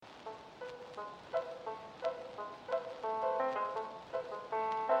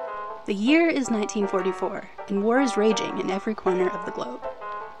The year is 1944, and war is raging in every corner of the globe.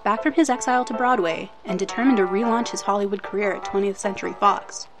 Back from his exile to Broadway, and determined to relaunch his Hollywood career at 20th Century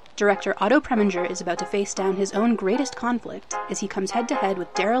Fox, director Otto Preminger is about to face down his own greatest conflict as he comes head-to-head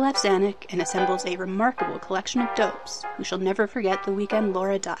with Darryl F. Zanuck and assembles a remarkable collection of dopes who shall never forget the weekend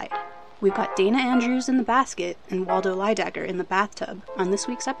Laura died. We've got Dana Andrews in the basket and Waldo Lydecker in the bathtub on this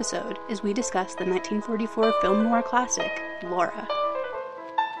week's episode as we discuss the 1944 film noir classic, Laura.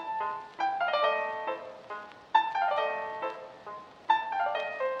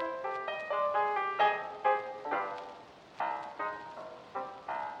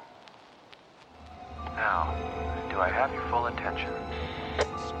 Now, do I have your full attention?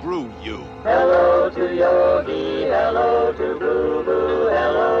 Screw you. Hello to Yogi, hello to Boo Boo,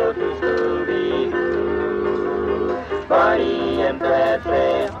 hello to Scooby Doo, Barney and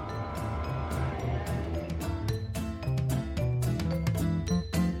Bradley.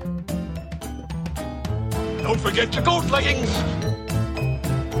 Don't forget your goat leggings.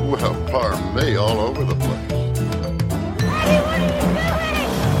 Well, pardon me, all over the place. Daddy, what are you doing?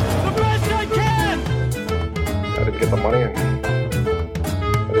 The best I can! I didn't get the money and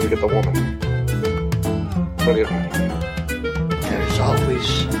I didn't get the woman. What do you think? There's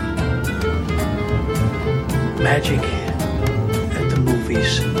always magic at the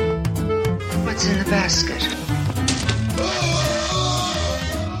movies. What's in the basket?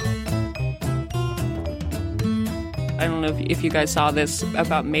 I don't know if you guys saw this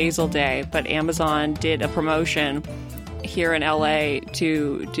about Maisel Day, but Amazon did a promotion here in LA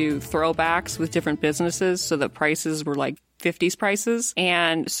to do throwbacks with different businesses so that prices were like 50s prices.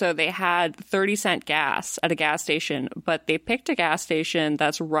 And so they had 30-cent gas at a gas station, but they picked a gas station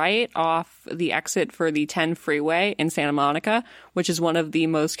that's right off the exit for the 10 freeway in Santa Monica, which is one of the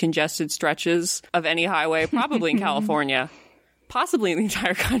most congested stretches of any highway, probably in California. Possibly in the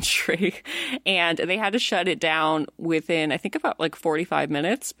entire country. And they had to shut it down within, I think, about like 45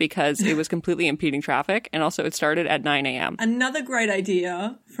 minutes because it was completely impeding traffic. And also it started at 9 a.m. Another great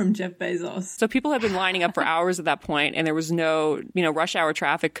idea from Jeff Bezos. So people had been lining up for hours at that point, and there was no, rush hour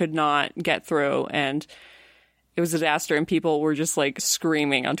traffic could not get through. And it was a disaster. And people were just like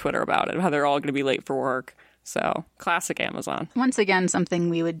screaming on Twitter about it, how they're all going to be late for work. So, classic Amazon. Once again, something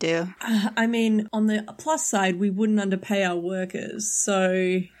we would do. I mean, on the plus side, we wouldn't underpay our workers,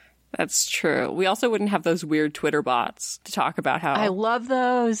 so... That's true. We also wouldn't have those weird Twitter bots to talk about how... I love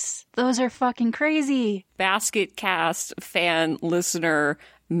those. Those are fucking crazy. Basket Cast fan listener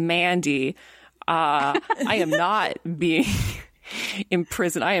Mandy, I am not being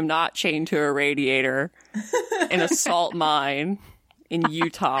imprisoned. I am not chained to a radiator in a salt mine in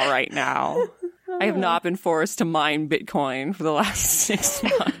Utah right now. I have not been forced to mine Bitcoin for the last 6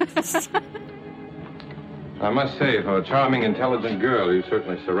 months. I must say, for a charming, intelligent girl, you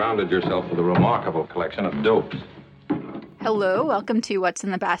certainly surrounded yourself with a remarkable collection of dopes. Hello, welcome to What's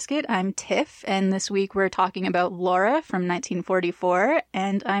in the Basket. I'm Tiff, and this week we're talking about Laura from 1944,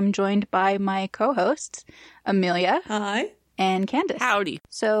 and I'm joined by my co-hosts, Amelia. Hi. And Candace. Howdy.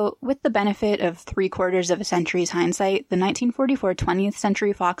 So, with the benefit of 3/4 of a century's hindsight, the 1944 20th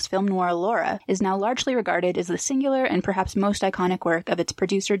Century Fox film noir Laura is now largely regarded as the singular and perhaps most iconic work of its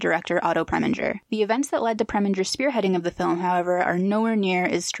producer-director Otto Preminger. The events that led to Preminger's spearheading of the film, however, are nowhere near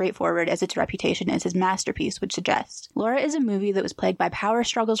as straightforward as its reputation as his masterpiece would suggest. Laura is a movie that was plagued by power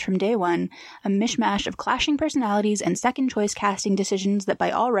struggles from day one, a mishmash of clashing personalities and second-choice casting decisions that by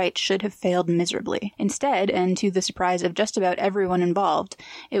all rights should have failed miserably. Instead, and to the surprise of just about everyone involved,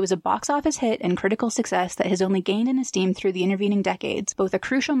 it was a box office hit and critical success that has only gained in esteem through the intervening decades, both a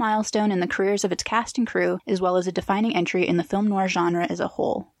crucial milestone in the careers of its cast and crew, as well as a defining entry in the film noir genre as a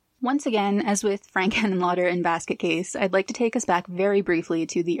whole. Once again, as with Frank Henenlotter in Basket Case, I'd like to take us back very briefly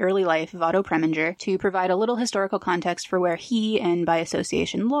to the early life of Otto Preminger to provide a little historical context for where he, and by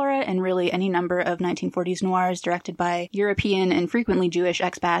association Laura, and really any number of 1940s noirs directed by European and frequently Jewish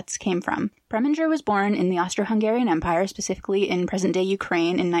expats came from. Preminger was born in the Austro-Hungarian Empire, specifically in present-day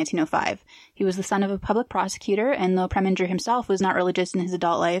Ukraine, in 1905. He was the son of a public prosecutor, and though Preminger himself was not religious in his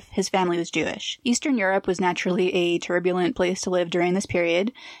adult life, his family was Jewish. Eastern Europe was naturally a turbulent place to live during this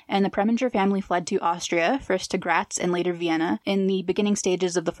period, and the Preminger family fled to Austria, first to Graz and later Vienna, in the beginning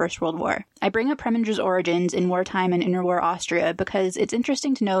stages of the First World War. I bring up Preminger's origins in wartime and interwar Austria because it's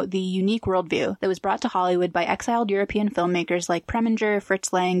interesting to note the unique worldview that was brought to Hollywood by exiled European filmmakers like Preminger,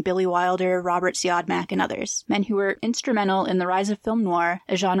 Fritz Lang, Billy Wilder, director Robert Siodmak and others, men who were instrumental in the rise of film noir,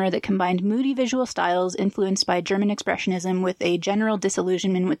 a genre that combined moody visual styles influenced by German expressionism with a general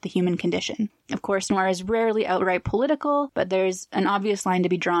disillusionment with the human condition. Of course, noir is rarely outright political, but there's an obvious line to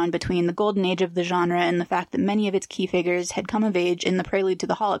be drawn between the golden age of the genre and the fact that many of its key figures had come of age in the prelude to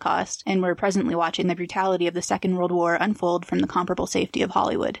the Holocaust and were presently watching the brutality of the Second World War unfold from the comparable safety of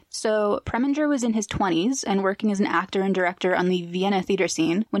Hollywood. So, Preminger was in his 20s and working as an actor and director on the Vienna theater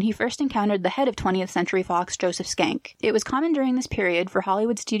scene when he first encountered the head of 20th Century Fox, Joseph Schenck. It was common during this period for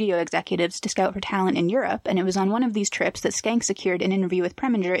Hollywood studio executives to scout for talent in Europe, and it was on one of these trips that Schenck secured an interview with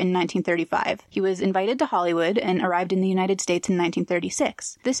Preminger in 1935. He was invited to Hollywood and arrived in the United States in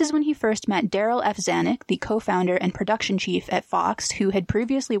 1936. This is when he first met Darryl F. Zanuck, the co-founder and production chief at Fox, who had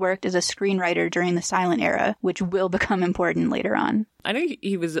previously worked as a screenwriter during the silent era, which will become important later on. I know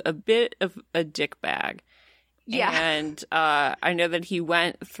he was a bit of a dickbag. Yeah. And I know that he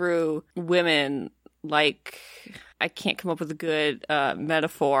went through women like... I can't come up with a good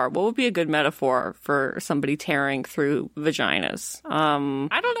metaphor. What would be a good metaphor for somebody tearing through vaginas?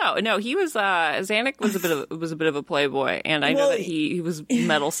 I don't know. No, he was Zanuck was a bit of a playboy, and I know that he was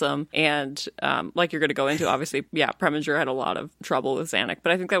meddlesome. And like you're going to go into, obviously, yeah, Preminger had a lot of trouble with Zanuck,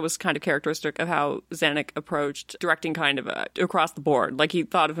 but I think that was kind of characteristic of how Zanuck approached directing, kind of across the board. Like he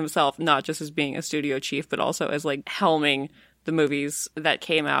thought of himself not just as being a studio chief, but also as like helming the movies that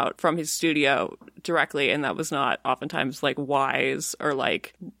came out from his studio directly, and that was not oftentimes like wise or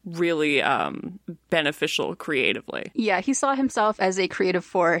like really beneficial creatively. Yeah, he saw himself as a creative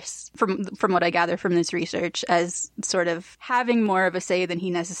force, from what I gather from this research, as sort of having more of a say than he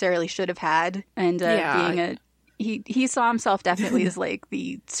necessarily should have had, and being a... He saw himself definitely as like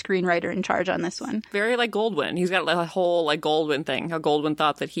the screenwriter in charge on this one. Very like Goldwyn. He's got like a whole like Goldwyn thing. How Goldwyn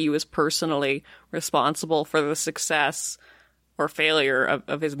thought that he was personally responsible for the success or failure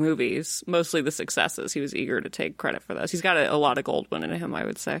of his movies, mostly the successes. He was eager to take credit for those. He's got a lot of Goldwyn in him, I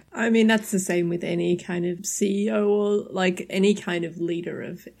would say. I mean, that's the same with any kind of CEO or like any kind of leader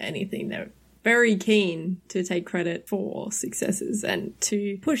of anything. They're very keen to take credit for successes and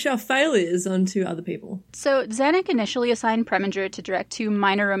to push our failures onto other people. So Zanuck initially assigned Preminger to direct 2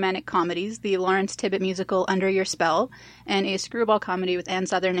 minor romantic comedies, the Lawrence Tibbett musical Under Your Spell, and a screwball comedy with Ann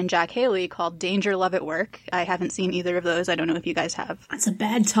Sothern and Jack Haley called Danger, Love at Work. I haven't seen either of those. I don't know if you guys have. That's a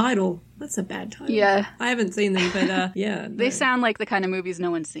bad title. Yeah. I haven't seen them, but yeah. No. They sound like the kind of movies no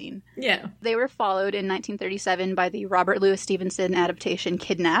one's seen. Yeah. They were followed in 1937 by the Robert Louis Stevenson adaptation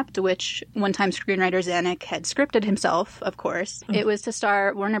Kidnapped, which one-time screenwriter Zanuck had scripted himself, of course. It was to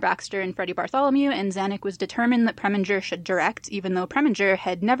star Warner Baxter and Freddie Bartholomew, and Zanuck was determined that Preminger should direct, even though Preminger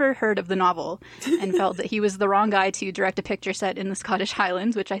had never heard of the novel and felt that he was the wrong guy to direct a picture set in the Scottish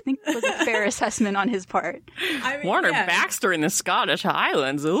Highlands, which I think was a fair assessment on his part. I mean, Warner Baxter in the Scottish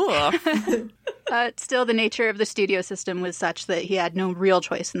Highlands, ugh. Still, the nature of the studio system was such that he had no real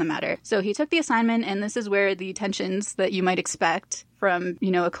choice in the matter. So he took the assignment, and this is where the tensions that you might expect from,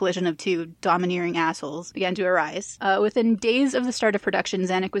 a collision of 2 domineering assholes began to arise. Within days of the start of production,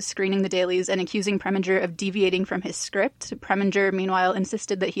 Zanuck was screening the dailies and accusing Preminger of deviating from his script. Preminger, meanwhile,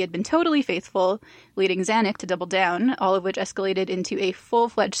 insisted that he had been totally faithful, leading Zanuck to double down, all of which escalated into a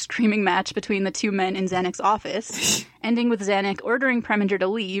full-fledged screaming match between the 2 men in Zanuck's office, ending with Zanuck ordering Preminger to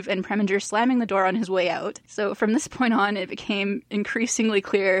leave and Preminger slamming the door on his way out. So from this point on, it became increasingly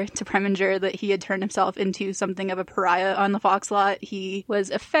clear to Preminger that he had turned himself into something of a pariah on the Fox lot. He was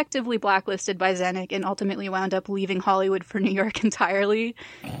effectively blacklisted by Zanuck and ultimately wound up leaving Hollywood for New York entirely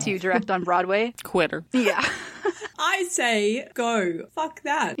to direct on Broadway. Quitter. Yeah. I say go. Fuck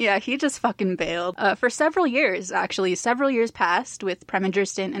that. Yeah, he just fucking bailed. For several years, actually. Several years passed, with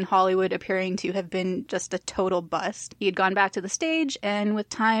Preminger's stint in Hollywood appearing to have been just a total bust. He had gone back to the stage, and with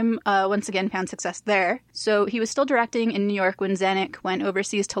time, once again found success there. So he was still directing in New York when Zanuck went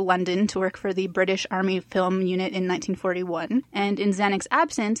overseas to London to work for the British Army Film Unit in 1941. And in Zanuck's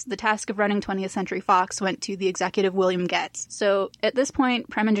absence, the task of running 20th Century Fox went to the executive William Getz. So at this point,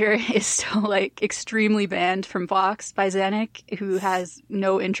 Preminger is still, extremely banned from Fox by Zanuck, who has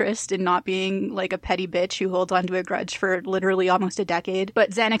no interest in not being, a petty bitch who holds onto a grudge for literally almost a decade.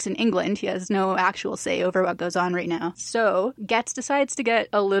 But Zanuck's in England. He has no actual say over what goes on right now. So Getz decides to get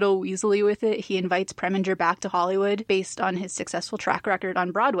a little weaselly with it. He invites Preminger back to Hollywood based on his successful track record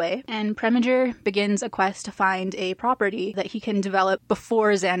on Broadway. And Preminger begins a quest to find a property that he can develop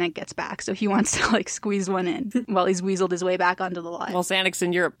before Zanuck gets back. So he wants to, squeeze one in while he's weaseled his way back onto the lot. Well, Zanuck's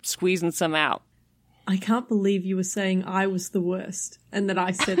in Europe squeezing some out. I can't believe you were saying I was the worst and that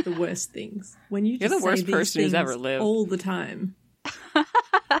I said the worst things. When you just You're the worst say person these who's ever things lived. all the time.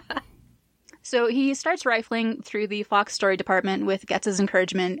 So he starts rifling through the Fox story department with Getz's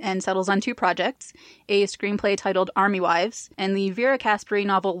encouragement and settles on 2 projects, a screenplay titled Army Wives and the Vera Caspary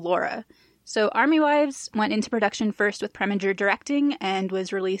novel Laura. So Army Wives went into production first with Preminger directing and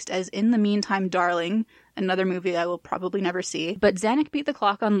was released as In the Meantime, Darling, another movie I will probably never see. But Zanuck beat the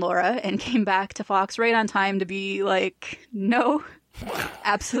clock on Laura and came back to Fox right on time to be like, no,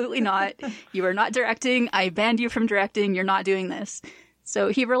 absolutely not. You are not directing. I banned you from directing. You're not doing this. So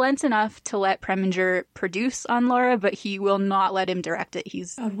he relents enough to let Preminger produce on Laura, but he will not let him direct it.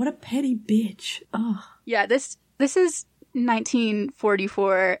 God, what a petty bitch. Oh. Yeah, this is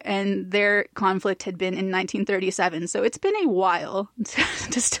 1944, and their conflict had been in 1937, so it's been a while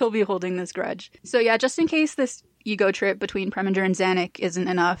to still be holding this grudge. So yeah, just in case this ego trip between Preminger and Zanuck isn't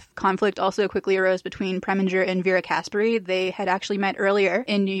enough, conflict also quickly arose between Preminger and Vera Caspary. They had actually met earlier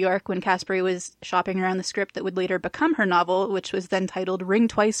in New York when Caspary was shopping around the script that would later become her novel, which was then titled Ring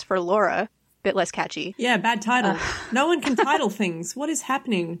Twice for Laura. Bit less catchy. Yeah, bad title. No one can title things. What is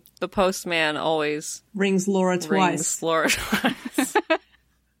happening? The postman always rings Laura twice.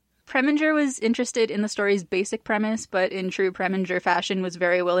 Preminger was interested in the story's basic premise, but in true Preminger fashion was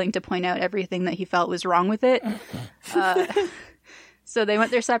very willing to point out everything that he felt was wrong with it. So they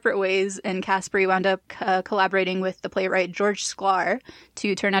went their separate ways, and Caspary wound up collaborating with the playwright George Sklar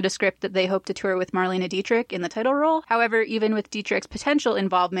to turn out a script that they hoped to tour with Marlene Dietrich in the title role. However, even with Dietrich's potential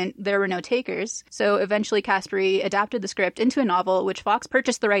involvement, there were no takers. So eventually Caspary adapted the script into a novel, which Fox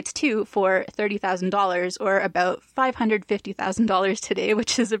purchased the rights to for $30,000, or about $550,000 today,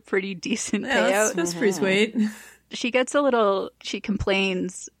 which is a pretty decent payout. That's pretty sweet. She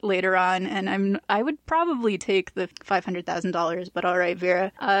complains later on, and I would probably take the $500,000, but all right,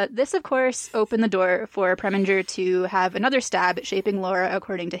 Vera. This, of course, opened the door for Preminger to have another stab at shaping Laura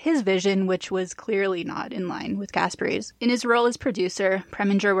according to his vision, which was clearly not in line with Caspary's. In his role as producer,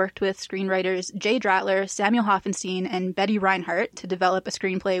 Preminger worked with screenwriters Jay Dratler, Samuel Hoffenstein, and Betty Reinhardt to develop a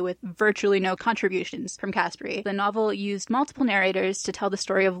screenplay with virtually no contributions from Caspary. The novel used multiple narrators to tell the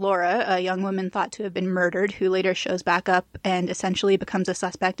story of Laura, a young woman thought to have been murdered, who later shows back up and essentially becomes a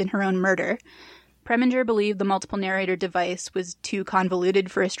suspect in her own murder. Preminger believed the multiple narrator device was too convoluted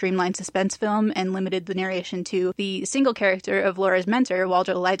for a streamlined suspense film and limited the narration to the single character of Laura's mentor,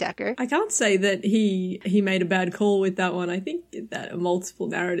 Walter Lydecker. I can't say that he made a bad call with that one. I think that multiple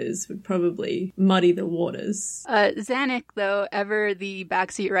narrators would probably muddy the waters. Zanuck, though, ever the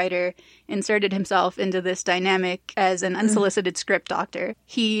backseat writer, inserted himself into this dynamic as an unsolicited script doctor.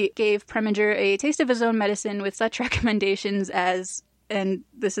 He gave Preminger a taste of his own medicine with such recommendations as, and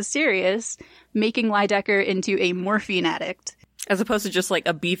this is serious, making Lydecker into a morphine addict. As opposed to just like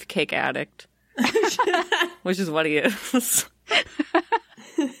a beefcake addict. Which is what he is.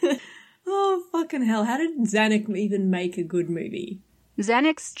 Oh, fucking hell. How did Zanuck even make a good movie?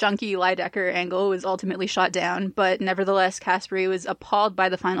 Zanuck's junkie Lydecker angle was ultimately shot down, but nevertheless, Caspary was appalled by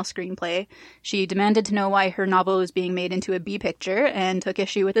the final screenplay. She demanded to know why her novel was being made into a B picture, and took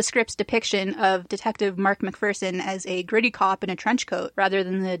issue with the script's depiction of Detective Mark McPherson as a gritty cop in a trench coat, rather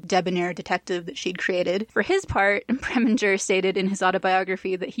than the debonair detective that she'd created. For his part, Preminger stated in his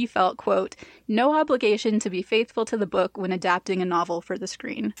autobiography that he felt, quote, no obligation to be faithful to the book when adapting a novel for the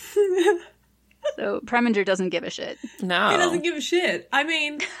screen. So Preminger doesn't give a shit. No. He doesn't give a shit. I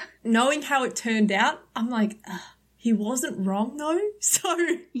mean, knowing how it turned out, I'm like, he wasn't wrong though, so...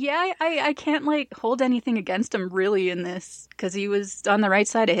 Yeah, I can't, like, hold anything against him really in this, because he was on the right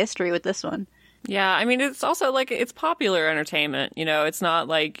side of history with this one. Yeah, I mean, it's also, like, it's popular entertainment, you know? It's not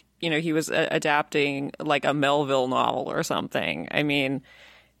like, you know, he was adapting, like, a Melville novel or something. I mean,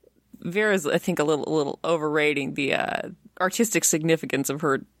 Vera's, I think, a little overrating the artistic significance of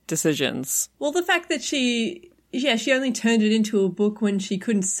her decisions. Well, the fact that she only turned it into a book when she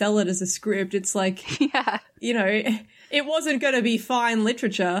couldn't sell it as a script, it's like, yeah, you know, it wasn't going to be fine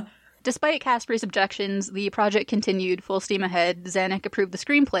literature. Despite Caspary's objections, the project continued full steam ahead. Zanuck approved the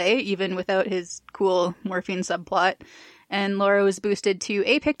screenplay, even without his cool morphine subplot. And Laura was boosted to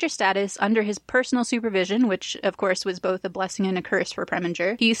A-picture status under his personal supervision, which, of course, was both a blessing and a curse for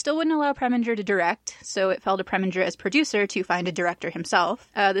Preminger. He still wouldn't allow Preminger to direct, so it fell to Preminger as producer to find a director himself.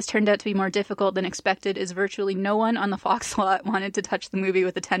 This turned out to be more difficult than expected, as virtually no one on the Fox lot wanted to touch the movie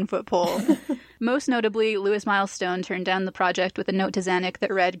with a 10-foot pole. Most notably, Lewis Milestone turned down the project with a note to Zanuck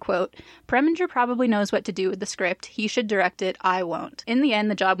that read, quote, Preminger probably knows what to do with the script. He should direct it. I won't. In the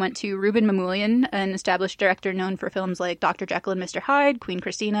end, the job went to Ruben Mamoulian, an established director known for films like Dr. Jekyll and Mr. Hyde, Queen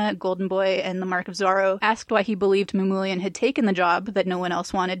Christina, Golden Boy, and The Mark of Zorro. Asked why he believed Mamoulian had taken the job that no one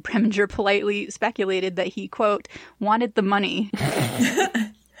else wanted, Preminger politely speculated that he, quote, wanted the money.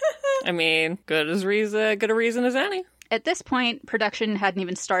 I mean, good a reason as any. At this point, production hadn't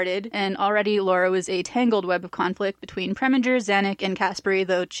even started, and already Laura was a tangled web of conflict between Preminger, Zanuck, and Caspary,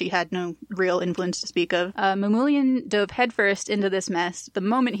 though she had no real influence to speak of. Mamoulian dove headfirst into this mess the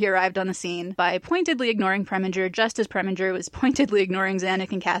moment he arrived on the scene by pointedly ignoring Preminger, just as Preminger was pointedly ignoring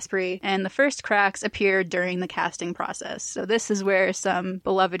Zanuck and Caspary, and the first cracks appeared during the casting process. So this is where some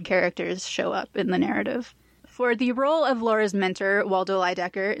beloved characters show up in the narrative. For the role of Laura's mentor, Waldo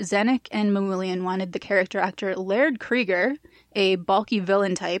Lydecker, Zanuck and Mamoulian wanted the character actor Laird Krieger, a bulky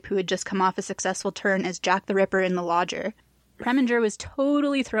villain type who had just come off a successful turn as Jack the Ripper in The Lodger. Preminger was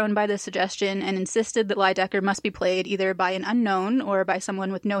totally thrown by this suggestion and insisted that Lydecker must be played either by an unknown or by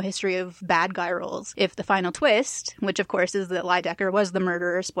someone with no history of bad guy roles, if the final twist, which of course is that Lydecker was the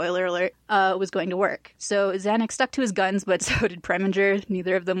murderer, spoiler alert, was going to work. So Zanuck stuck to his guns, but so did Preminger.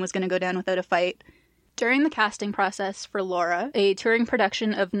 Neither of them was going to go down without a fight. During the casting process for Laura, a touring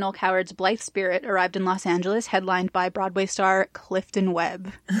production of Noel Coward's Blithe Spirit arrived in Los Angeles, headlined by Broadway star Clifton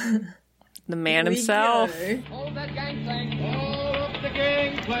Webb. The man himself. Hold that gangplank. Hold up the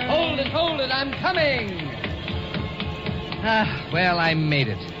gangplank. Hold it, I'm coming. Well, I made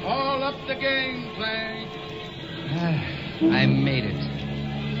it. All up the gangplank. I made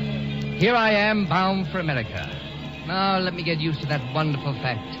it. Here I am, bound for America. Now, let me get used to that wonderful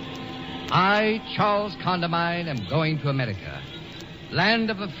fact. I, Charles Condamine, am going to America, land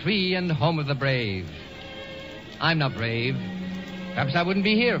of the free and home of the brave. I'm not brave. Perhaps I wouldn't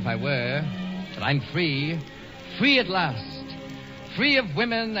be here if I were. But I'm free. Free at last. Free of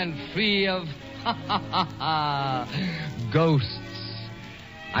women and free of, ghosts.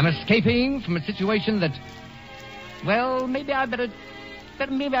 I'm escaping from a situation that, well, maybe I better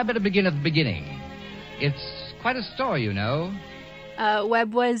begin at the beginning. It's quite a story, you know.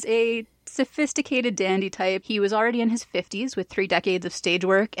 Webb was a sophisticated dandy type. He was already in his 50s with 3 decades of stage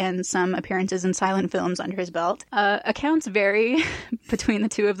work and some appearances in silent films under his belt. Accounts vary between the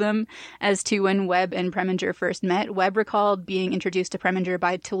two of them as to when Webb and Preminger first met. Webb recalled being introduced to Preminger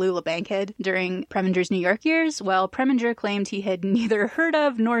by Tallulah Bankhead during Preminger's New York years, while Preminger claimed he had neither heard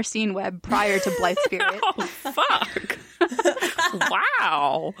of nor seen Webb prior to Blithe Spirit. Oh, fuck.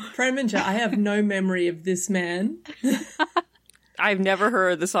 Wow. Preminger, I have no memory of this man. I've never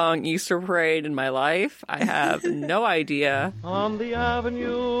heard the song Easter Parade in my life. I have no idea. On the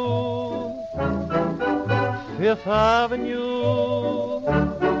avenue, 5th Avenue,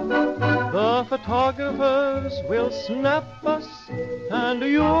 the photographers will snap us, and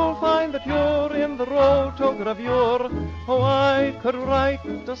you'll find that you're in the rotogravure. Oh, I could write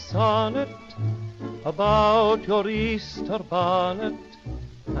a sonnet about your Easter bonnet,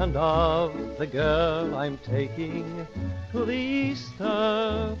 and of the girl I'm taking to the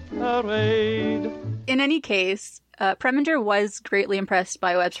Easter parade. In any case, Preminger was greatly impressed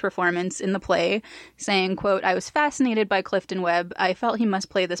by Webb's performance in the play, saying, quote, "I was fascinated by Clifton Webb. I felt he must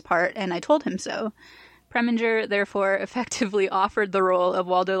play this part, and I told him so." Preminger, therefore, effectively offered the role of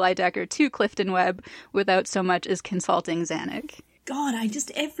Waldo Lydecker to Clifton Webb without so much as consulting Zanuck. God,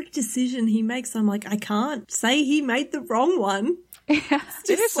 every decision he makes, I'm like, I can't say he made the wrong one. Yeah,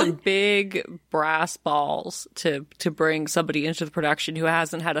 it is some big brass balls to bring somebody into the production who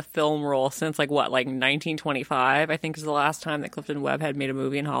hasn't had a film role since, like 1925, I think is the last time that Clifton Webb had made a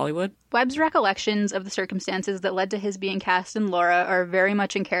movie in Hollywood. Webb's recollections of the circumstances that led to his being cast in Laura are very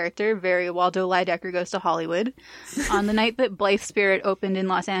much in character, very Waldo Lydecker Goes to Hollywood. On the night that Blithe Spirit opened in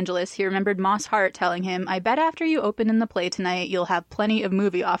Los Angeles, he remembered Moss Hart telling him, "I bet after you open in the play tonight, you'll have plenty of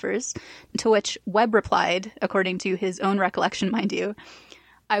movie offers." To which Webb replied, according to his own recollection, mind you,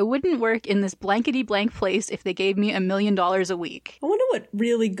 "I wouldn't work in this blankety-blank place if they gave me $1 million a week." I wonder what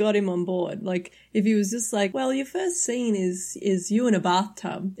really got him on board. Like, if he was just like, well, your first scene is you in a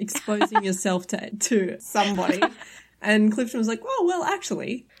bathtub exposing yourself to somebody. And Clifton was like, well,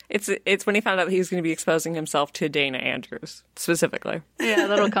 actually. It's when he found out that he was going to be exposing himself to Dana Andrews, specifically. Yeah,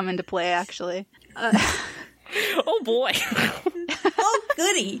 that'll come into play, actually. Oh, boy. Oh,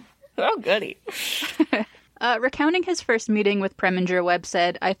 goody. Oh, goody. Recounting his first meeting with Preminger, Webb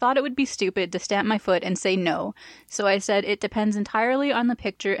said, "I thought it would be stupid to stamp my foot and say no. So I said, it depends entirely on the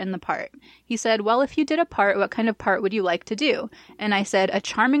picture and the part. He said, well, if you did a part, what kind of part would you like to do? And I said, a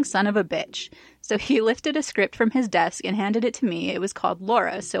charming son of a bitch. So he lifted a script from his desk and handed it to me. It was called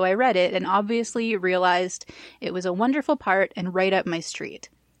Laura. So I read it and obviously realized it was a wonderful part and right up my street."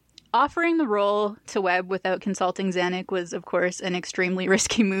 Offering the role to Webb without consulting Zanuck was, of course, an extremely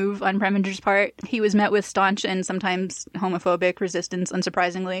risky move on Preminger's part. He was met with staunch and sometimes homophobic resistance,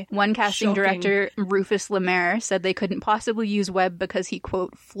 unsurprisingly. One casting director, Rufus Lemaire, said they couldn't possibly use Webb because he,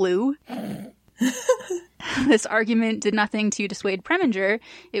 quote, flew. this argument did nothing to dissuade Preminger.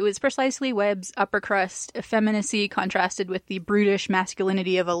 It was precisely Webb's upper crust effeminacy contrasted with the brutish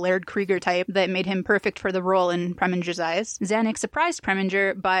masculinity of a Laird Krieger type that made him perfect for the role in Preminger's eyes. Zanuck surprised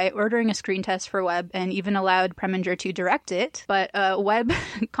Preminger by ordering a screen test for Webb and even allowed Preminger to direct it, but Webb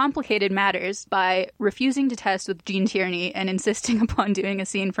complicated matters by refusing to test with Gene Tierney and insisting upon doing a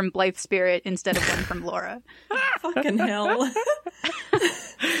scene from Blythe Spirit instead of one from Laura. Fucking hell.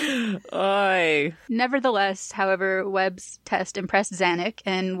 Oy. Nevertheless, however, Webb's test impressed Zanuck,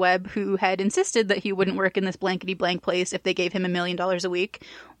 and Webb, who had insisted that he wouldn't work in this blankety-blank place if they gave him $1 million a week,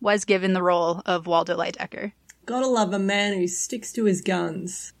 was given the role of Waldo Lydecker. Gotta love a man who sticks to his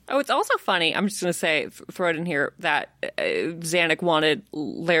guns. Oh, it's also funny, I'm just going to say, throw it in here, that Zanuck wanted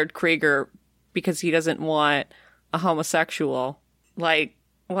Laird Krieger because he doesn't want a homosexual. Like,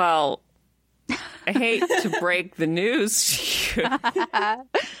 well, I hate to break the news to you,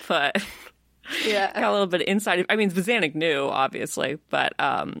 but yeah, got a little bit of inside. I mean, Zanuck knew, obviously, but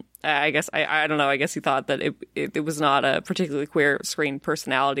I guess I don't know. I guess he thought that it was not a particularly queer screen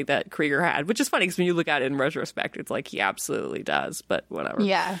personality that Krieger had, which is funny because when you look at it in retrospect, it's like he absolutely does. But whatever.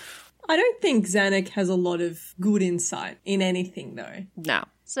 Yeah, I don't think Zanuck has a lot of good insight in anything, though. No.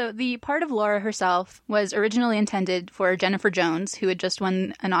 So the part of Laura herself was originally intended for Jennifer Jones, who had just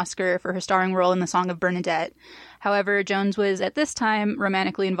won an Oscar for her starring role in The Song of Bernadette. However, Jones was at this time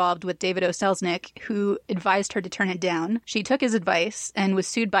romantically involved with David O. Selznick, who advised her to turn it down. She took his advice and was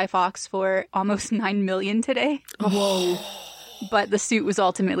sued by Fox for almost $9 million today. Whoa. But the suit was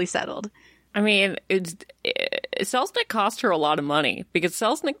ultimately settled. I mean, Selznick cost her a lot of money because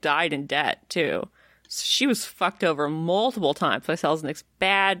Selznick died in debt, too. She was fucked over multiple times by Selznick's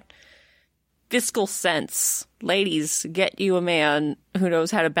bad fiscal sense. Ladies, get you a man who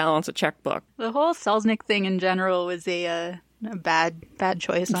knows how to balance a checkbook. The whole Selznick thing in general was a bad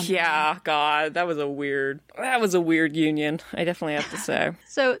choice. Yeah, God, that was a weird union, I definitely have to say.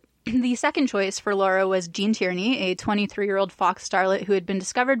 So the second choice for Laura was Gene Tierney, a 23-year-old Fox starlet who had been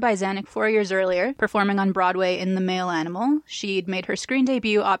discovered by Zanuck 4 years earlier, performing on Broadway in The Male Animal. She'd made her screen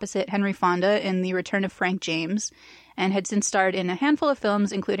debut opposite Henry Fonda in The Return of Frank James, and had since starred in a handful of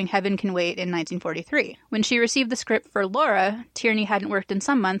films, including Heaven Can Wait in 1943. When she received the script for Laura, Tierney hadn't worked in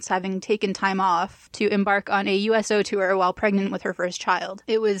some months, having taken time off to embark on a USO tour while pregnant with her first child.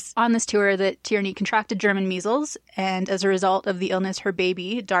 It was on this tour that Tierney contracted German measles, and as a result of the illness, her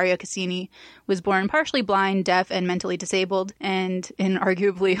baby, Dario Cassini, was born partially blind, deaf, and mentally disabled, and in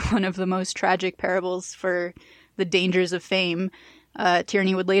arguably one of the most tragic parables for the dangers of fame,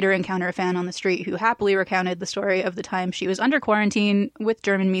 Tierney would later encounter a fan on the street who happily recounted the story of the time she was under quarantine with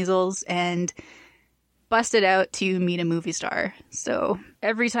German measles and busted out to meet a movie star. So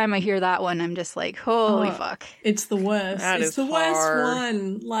every time I hear that one, I'm just like, holy fuck. It's the worst. It's the worst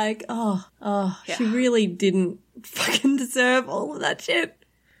one. Like, yeah. She really didn't fucking deserve all of that shit.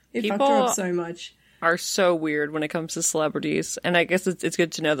 It fucked her up so much. Are so weird when it comes to celebrities, and I guess it's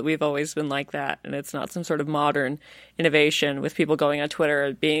good to know that we've always been like that, and it's not some sort of modern innovation with people going on Twitter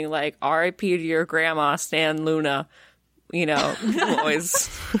and being like, R.I.P. to your grandma, Stan Luna. You know, we've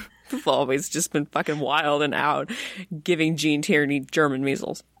always just been fucking wild and out, giving Gene Tierney German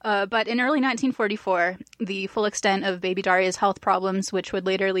measles. But in early 1944, the full extent of baby Daria's health problems, which would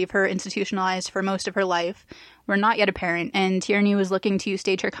later leave her institutionalized for most of her life, were not yet apparent, and Tierney was looking to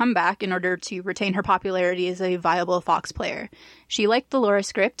stage her comeback in order to retain her popularity as a viable Fox player. She liked the Laura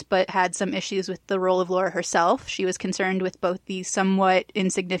script, but had some issues with the role of Laura herself. She was concerned with both the somewhat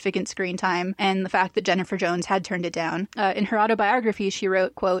insignificant screen time and the fact that Jennifer Jones had turned it down. In her autobiography, she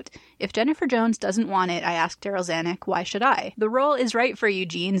wrote, quote, "If Jennifer Jones doesn't want it, I asked Daryl Zanuck, why should I? The role is right for you,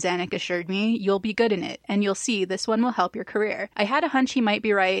 Gene, Zanuck assured me. You'll be good in it, and you'll see this one will help your career. I had a hunch he might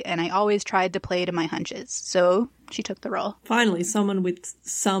be right, and I always tried to play to my hunches. So she took the role." Finally, someone with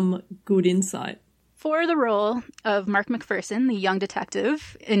some good insight. For the role of Mark McPherson, the young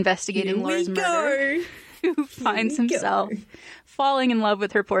detective investigating Laura's murder, who finds himself falling in love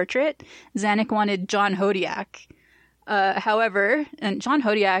with her portrait, Zanuck wanted John Hodiak. However, and John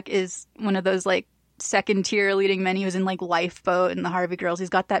Hodiak is one of those, like, second-tier leading men. He was in, like, Lifeboat and The Harvey Girls. He's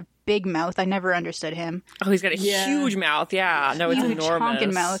got that big mouth. I never understood him. Oh, he's got a huge mouth. Yeah. No, it's enormous.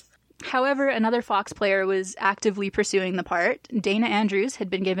 Honking mouth. However, another Fox player was actively pursuing the part. Dana Andrews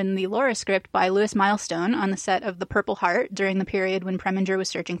had been given the Laura script by Louis Milestone on the set of The Purple Heart during the period when Preminger was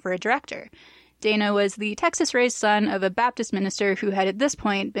searching for a director. Dana was the Texas-raised son of a Baptist minister who had at this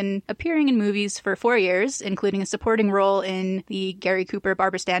point been appearing in movies for 4 years, including a supporting role in the Gary Cooper,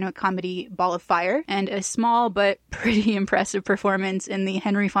 Barbara Stanwyck comedy Ball of Fire, and a small but pretty impressive performance in the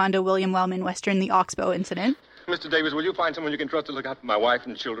Henry Fonda, William Wellman Western The Oxbow Incident. Mr. Davis, will you find someone you can trust to look out for my wife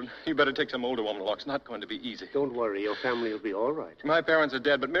and children? You better take some older woman along. It's not going to be easy. Don't worry. Your family will be all right. My parents are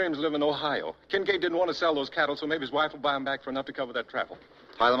dead, but Miriam's live in Ohio. Kincaid didn't want to sell those cattle, so maybe his wife will buy them back for enough to cover their travel.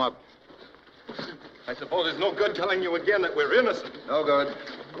 Tie them up. I suppose it's no good telling you again that we're innocent. No good.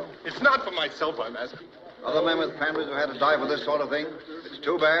 It's not for myself I'm asking. Other men with families who had to die for this sort of thing. It's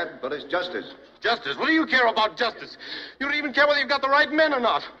too bad, but it's justice. Justice? What do you care about justice? You don't even care whether you've got the right men or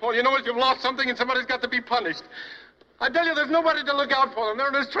not. All you know is you've lost something and somebody's got to be punished. I tell you, there's nobody to look out for them. They're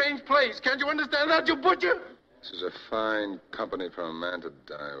in a strange place. Can't you understand that, you butcher? This is a fine company for a man to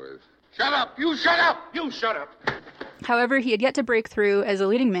die with. Shut up! You shut up! You shut up! However, he had yet to break through as a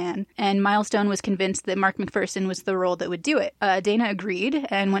leading man, and Milestone was convinced that Mark McPherson was the role that would do it. Dana agreed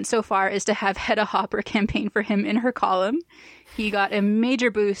and went so far as to have Hedda Hopper campaign for him in her column. He got a major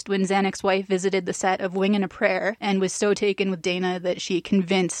boost when Zanuck's wife visited the set of Wing and a Prayer and was so taken with Dana that she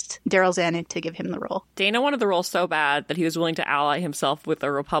convinced Daryl Zanuck to give him the role. Dana wanted the role so bad that he was willing to ally himself with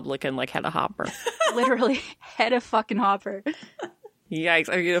a Republican like Hedda Hopper. Literally, Hedda fucking Hopper. Yikes,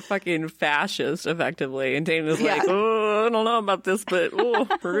 I mean, a fucking fascist, effectively. And Dana's like, oh, I don't know about this, but I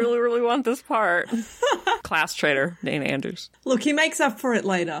really, really want this part. Class traitor, Dana Andrews. Look, he makes up for it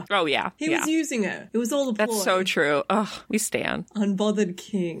later. Oh, yeah. He was using her. It was all a ploy. That's so true. Oh, we stan. Unbothered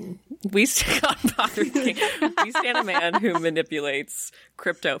king. We stand unbothered king. We stand a man who manipulates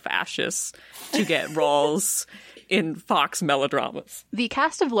crypto-fascists to get roles in Fox melodramas. The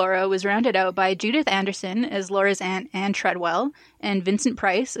cast of Laura was rounded out by Judith Anderson as Laura's aunt Anne Treadwell and Vincent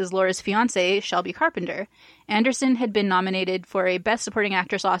Price as Laura's fiancée Shelby Carpenter. Anderson had been nominated for a Best Supporting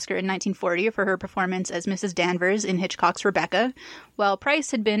Actress Oscar in 1940 for her performance as Mrs. Danvers in Hitchcock's Rebecca, while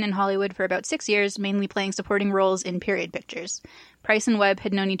Price had been in Hollywood for about 6 years, mainly playing supporting roles in period pictures. Price and Webb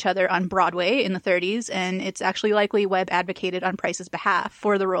had known each other on Broadway in the 30s, and it's actually likely Webb advocated on Price's behalf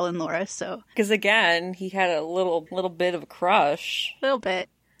for the role in Laura, so... Because again, he had a little bit of a crush. A little bit.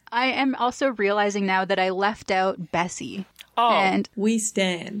 I am also realizing now that I left out Bessie. Oh. And we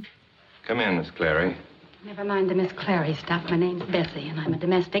stand. Come in, Miss Clary. Never mind the Miss Clary stuff. My name's Bessie, and I'm a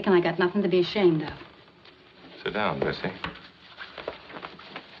domestic, and I got nothing to be ashamed of. Sit down, Bessie.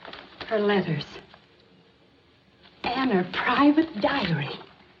 Her letters. And her private diary.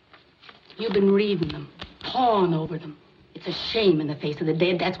 You've been reading them, pawing over them. It's a shame in the face of the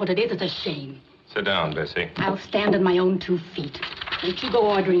dead. That's what it is. It's a shame. Sit down, Bessie. I'll stand on my own 2 feet. Don't you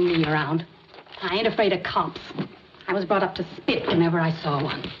go ordering me around. I ain't afraid of cops. I was brought up to spit whenever I saw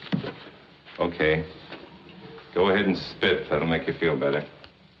one. Okay. Go ahead and spit. That'll make you feel better.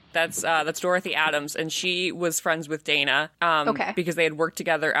 That's Dorothy Adams, and she was friends with Dana because they had worked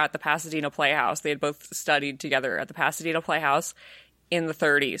together at the Pasadena Playhouse. They had both studied together at the Pasadena Playhouse in the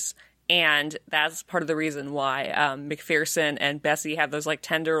 30s. And that's part of the reason why McPherson and Bessie have those, like,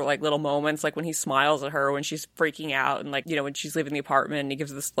 tender, like, little moments, like when he smiles at her when she's freaking out and, like, you know, when she's leaving the apartment and he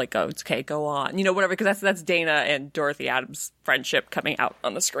gives this, like, oh, it's okay, go on. You know, whatever, because that's Dana and Dorothy Adams' friendship coming out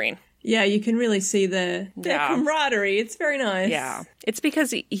on the screen. Yeah, you can really see their camaraderie. It's very nice. Yeah. It's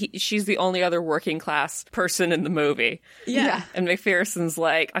because she's the only other working class person in the movie. Yeah. And McPherson's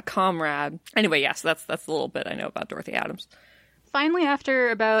like a comrade. Anyway, yes, that's a little bit I know about Dorothy Adams. Finally,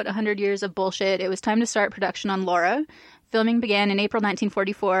 after about 100 years of bullshit, it was time to start production on Laura. Filming began in April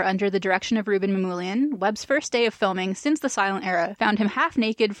 1944 under the direction of Ruben Mamoulian. Webb's first day of filming since the silent era found him half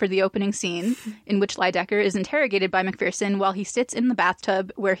naked for the opening scene, in which Lydecker is interrogated by McPherson while he sits in the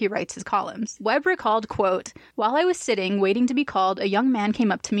bathtub where he writes his columns. Webb recalled, quote, "While I was sitting, waiting to be called, a young man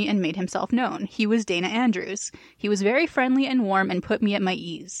came up to me and made himself known. He was Dana Andrews. He was very friendly and warm and put me at my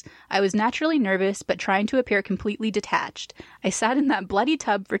ease. I was naturally nervous, but trying to appear completely detached. I sat in that bloody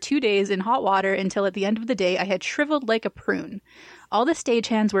tub for 2 days in hot water until at the end of the day I had shriveled like a prune. All the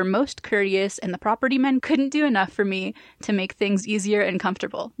stagehands were most courteous, and the property men couldn't do enough for me to make things easier and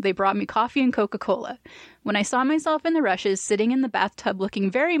comfortable. They brought me coffee and Coca-Cola. When I saw myself in the rushes, sitting in the bathtub looking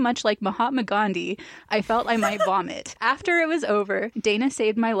very much like Mahatma Gandhi, I felt I might vomit. After it was over, Dana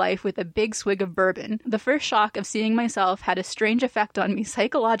saved my life with a big swig of bourbon. The first shock of seeing myself had a strange effect on me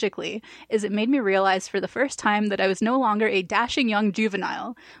psychologically, as it made me realize for the first time that I was no longer a dashing young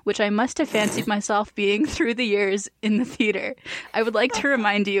juvenile, which I must have fancied myself being through the years in the theater. I would like to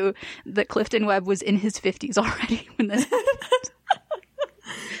remind you that Clifton Webb was in his 50s already when this happened."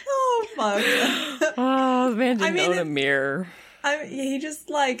 Oh, fuck. Oh, man didn't own a mirror. He just,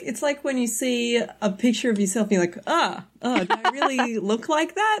 like, it's like when you see a picture of yourself and you're like, do I really look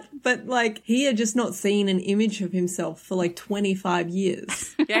like that? But, like, he had just not seen an image of himself for, like, 25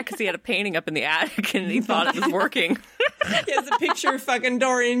 years. Yeah, because he had a painting up in the attic and he thought it was working. He has a picture of fucking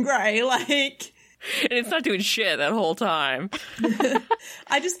Dorian Gray, like... And it's not doing shit that whole time.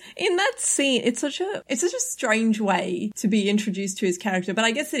 In that scene, it's such a strange way to be introduced to his character, but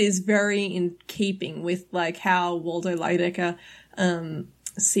I guess it is very in keeping with like how Waldo Leidecker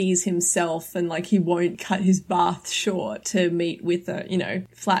sees himself, and like he won't cut his bath short to meet with a,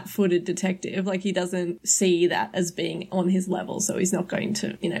 flat-footed detective. Like he doesn't see that as being on his level, so he's not going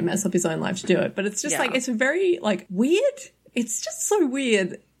to, mess up his own life to do it. But it's just like, it's very like weird. It's just so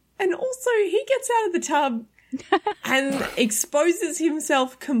weird. And also he gets out of the tub and exposes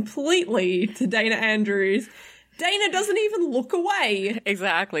himself completely to Dana Andrews. Dana doesn't even look away.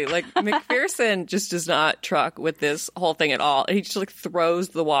 Exactly. Like, McPherson just does not truck with this whole thing at all. He just, like, throws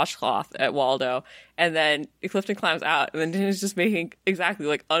the washcloth at Waldo, and then Clifton climbs out, and then Dana's just making exactly,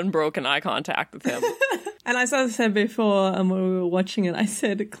 like, unbroken eye contact with him. And as I said before, when we were watching it, I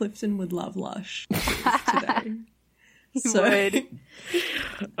said Clifton would love Lush today. He would.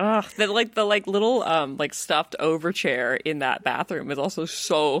 The little stuffed over chair in that bathroom is also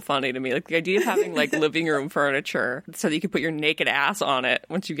so funny to me. Like the idea of having like living room furniture so that you can put your naked ass on it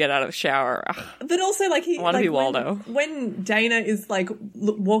once you get out of the shower. But also like I want to be Waldo. When Dana is like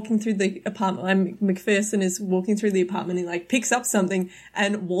walking through the apartment, and McPherson is walking through the apartment, and he like picks up something,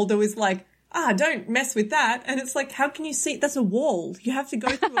 and Waldo is like, don't mess with that. And it's like, how can you see? That's a wall. You have to go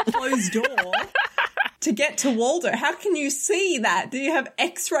through a closed door to get to Waldo. How can you see that? Do you have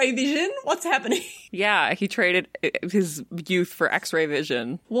X-ray vision? What's happening? Yeah, he traded his youth for X-ray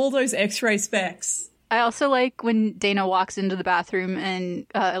vision. Waldo's X-ray specs. I also like when Dana walks into the bathroom and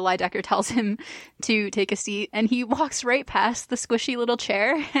Leidecker tells him to take a seat, and he walks right past the squishy little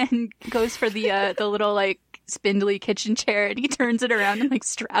chair and goes for the little like spindly kitchen chair, and he turns it around and like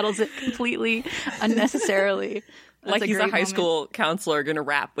straddles it completely unnecessarily. That's like he's a high school counselor gonna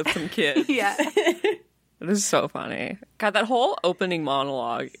rap with some kids. Yeah. This is so funny. God, that whole opening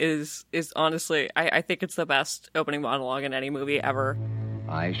monologue is honestly, I think it's the best opening monologue in any movie ever.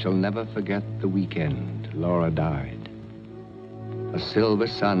 I shall never forget the weekend Laura died. A silver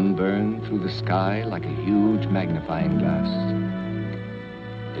sun burned through the sky like a huge magnifying glass.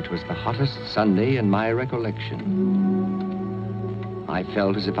 It was the hottest Sunday in my recollection. I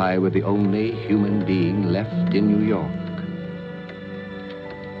felt as if I were the only human being left in New York.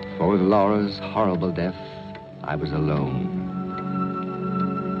 For with Laura's horrible death, I was alone.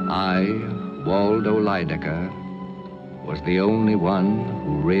 I, Waldo Leidecker, was the only one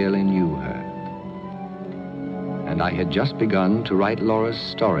who really knew her. And I had just begun to write Laura's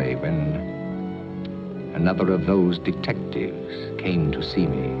story when another of those detectives came to see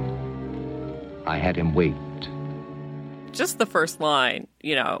me. I had him wait. Just the first line,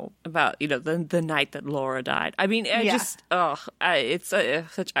 about, the night that Laura died. I mean, it's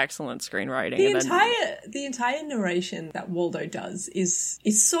such excellent screenwriting. The entire narration that Waldo does is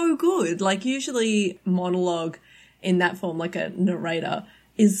so good. Like, usually monologue in that form, like a narrator,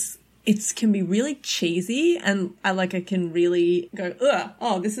 can be really cheesy, and I can really go,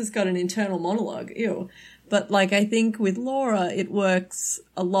 this has got an internal monologue, ew. But I think with Laura, it works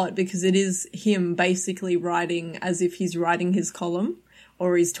a lot because it is him basically writing as if he's writing his column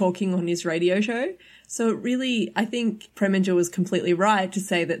or he's talking on his radio show. So it really, I think Preminger was completely right to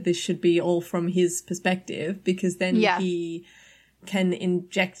say that this should be all from his perspective, because then he can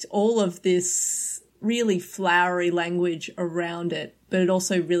inject all of this really flowery language around it, but it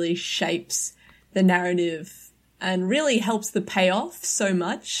also really shapes the narrative and really helps the payoff so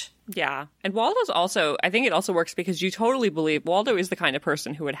much. Yeah. And Waldo's also, I think it also works because you totally believe Waldo is the kind of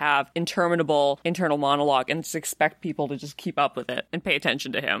person who would have interminable internal monologue and just expect people to just keep up with it and pay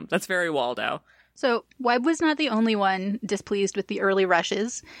attention to him. That's very Waldo. So Webb was not the only one displeased with the early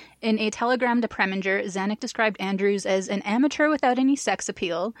rushes. In a telegram to Preminger, Zanuck described Andrews as an amateur without any sex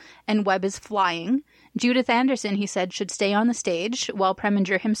appeal, and Webb as flying. Judith Anderson, he said, should stay on the stage, while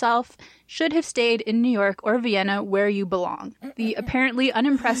Preminger himself should have stayed in New York or Vienna, where you belong. The apparently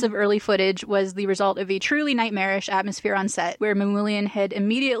unimpressive early footage was the result of a truly nightmarish atmosphere on set, where Mamoulian had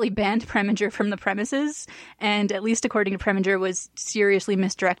immediately banned Preminger from the premises, and at least according to Preminger, was seriously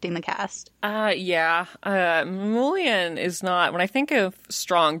misdirecting the cast. Mamoulian is not, when I think of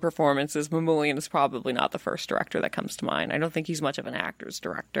strong performances, Mamoulian is probably not the first director that comes to mind. I don't think he's much of an actor's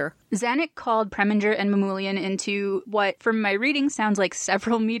director. Zanuck called Preminger and Mamoulian into what, from my reading, sounds like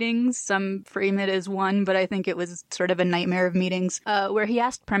several meetings. Some frame it as one, but I think it was sort of a nightmare of meetings, where he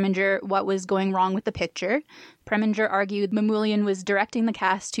asked Preminger what was going wrong with the picture. Preminger argued Mamoulian was directing the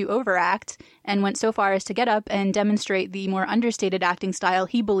cast to overact, and went so far as to get up and demonstrate the more understated acting style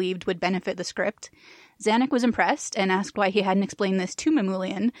he believed would benefit the script. Zanuck was impressed and asked why he hadn't explained this to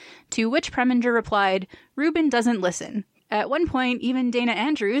Mamoulian, to which Preminger replied, "Rubin doesn't listen." At one point, even Dana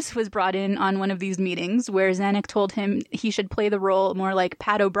Andrews was brought in on one of these meetings where Zanuck told him he should play the role more like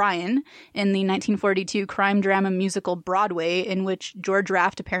Pat O'Brien in the 1942 crime drama musical Broadway, in which George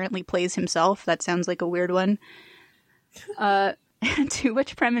Raft apparently plays himself. That sounds like a weird one. To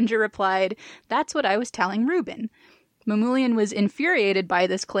which Preminger replied, "That's what I was telling Rubin." Mamoulian was infuriated by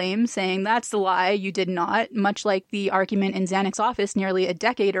this claim, saying, "That's a lie, you did not." Much like the argument in Zanuck's office nearly a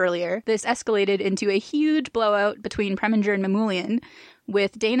decade earlier, this escalated into a huge blowout between Preminger and Mamoulian,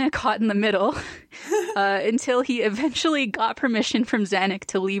 with Dana caught in the middle, until he eventually got permission from Zanuck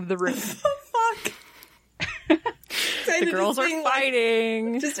to leave the room. Fuck. The girls are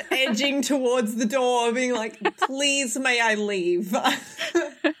fighting. Just edging towards the door, being like, "Please, may I leave?"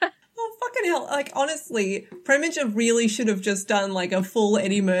 Oh, fucking hell. Like, honestly, Preminger really should have just done, like, a full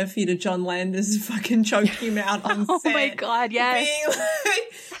Eddie Murphy to John Landis, fucking choke him out on set. Oh my god, yes. Being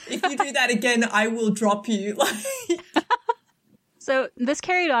like, "If you do that again, I will drop you." So this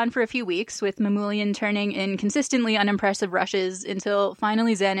carried on for a few weeks, with Mamoulian turning in consistently unimpressive rushes until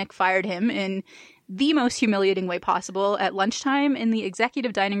finally Zanuck fired him in the most humiliating way possible at lunchtime in the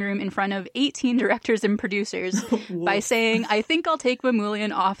executive dining room in front of 18 directors and producers by saying, "I think I'll take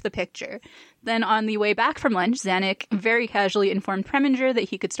Mamoulian off the picture." Then on the way back from lunch, Zanuck very casually informed Preminger that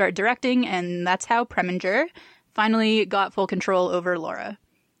he could start directing, and that's how Preminger finally got full control over Laura.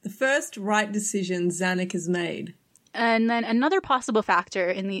 The first right decision Zanuck has made. And then another possible factor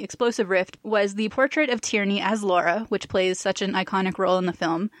in the explosive rift was the portrait of Tierney as Laura, which plays such an iconic role in the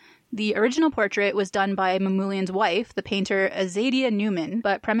film. The original portrait was done by Mamoulian's wife, the painter Azadia Newman,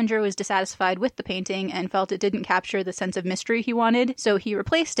 but Preminger was dissatisfied with the painting and felt it didn't capture the sense of mystery he wanted, so he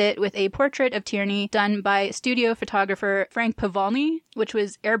replaced it with a portrait of Tierney done by studio photographer Frank Pavolny, which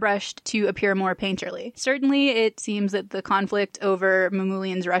was airbrushed to appear more painterly. Certainly, it seems that the conflict over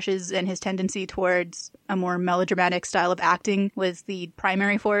Mamoulian's rushes and his tendency towards a more melodramatic style of acting was the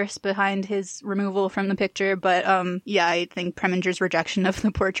primary force behind his removal from the picture, but yeah, I think Preminger's rejection of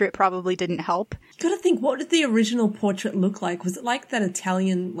the portrait probably didn't help. You gotta think, what did the original portrait look like? Was it like that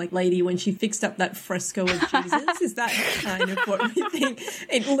Italian lady when she fixed up that fresco of Jesus? Is that kind of what we think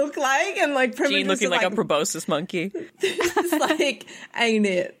it looked like? And like Preminger's Gene looking like a proboscis monkey. It's like, ain't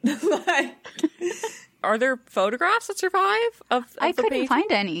it? Are there photographs that survive of I the couldn't painting?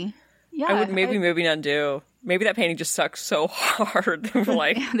 find any. Yeah, I would maybe none do. Maybe that painting just sucks so hard.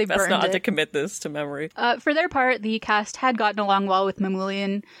 Like, they that's burned not it. to commit this to memory. For their part, the cast had gotten along well with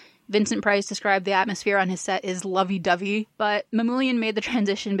Mamoulian. Vincent Price described the atmosphere on his set as lovey-dovey, but Mamoulian made the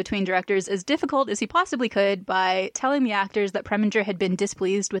transition between directors as difficult as he possibly could by telling the actors that Preminger had been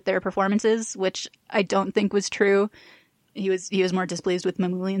displeased with their performances, which I don't think was true. He was more displeased with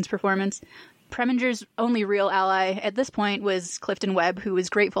Mamoulian's performance. Preminger's only real ally at this point was Clifton Webb, who was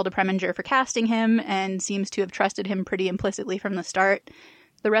grateful to Preminger for casting him and seems to have trusted him pretty implicitly from the start.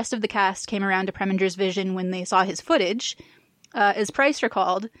 The rest of the cast came around to Preminger's vision when they saw his footage. As Price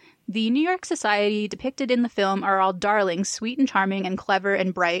recalled, the New York society depicted in the film are all darlings, sweet and charming and clever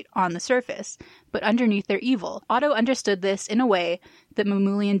and bright on the surface, but underneath they're evil. Otto understood this in a way that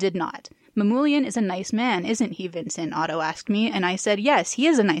Mamoulian did not. "Mamoulian is a nice man, isn't he, Vincent?" Otto asked me, and I said, "Yes, he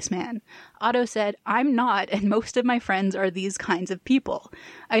is a nice man." Otto said, "I'm not, and most of my friends are these kinds of people."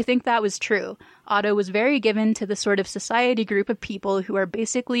 I think that was true. Otto was very given to the sort of society group of people who are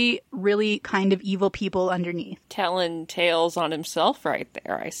basically really kind of evil people underneath. Telling tales on himself right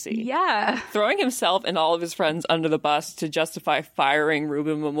there, I see. Yeah. Throwing himself and all of his friends under the bus to justify firing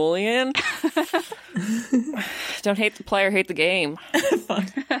Ruben Mamoulian. Don't hate the player, hate the game.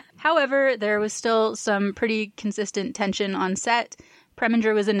 However, there was still some pretty consistent tension on set.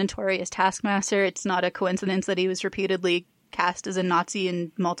 Preminger was a notorious taskmaster. It's not a coincidence that he was repeatedly cast as a Nazi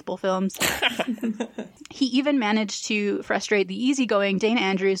in multiple films. He even managed to frustrate the easygoing Dana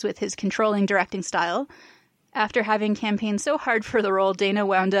Andrews with his controlling directing style. After having campaigned so hard for the role, Dana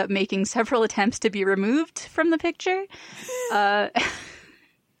wound up making several attempts to be removed from the picture.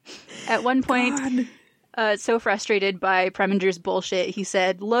 At one point, so frustrated by Preminger's bullshit, he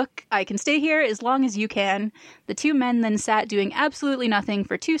said, "Look, I can stay here as long as you can." The two men then sat doing absolutely nothing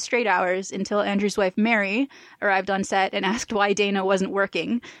for 2 straight hours until Andrew's wife, Mary, arrived on set and asked why Dana wasn't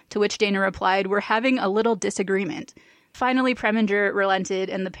working, to which Dana replied, "We're having a little disagreement." Finally, Preminger relented,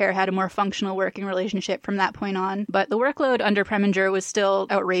 and the pair had a more functional working relationship from that point on. But the workload under Preminger was still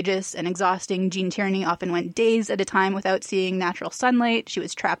outrageous and exhausting. Jean Tierney often went days at a time without seeing natural sunlight. She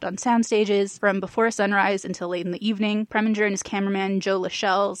was trapped on sound stages from before sunrise until late in the evening. Preminger and his cameraman, Joe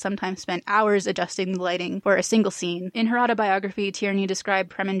Lachelle, sometimes spent hours adjusting the lighting for a single scene. In her autobiography, Tierney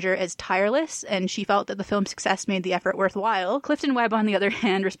described Preminger as tireless, and she felt that the film's success made the effort worthwhile. Clifton Webb, on the other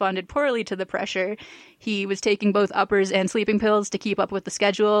hand, responded poorly to the pressure. He was taking both uppers hours and sleeping pills to keep up with the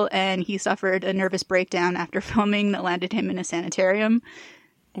schedule, and he suffered a nervous breakdown after filming that landed him in a sanitarium.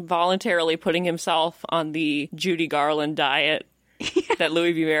 Voluntarily putting himself on the Judy Garland diet that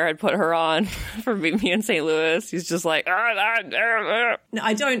Louis B. Mayer had put her on for me in St. Louis. He's just like, No,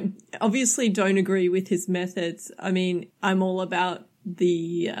 I don't agree with his methods. I mean, I'm all about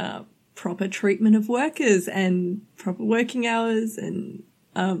the proper treatment of workers and proper working hours and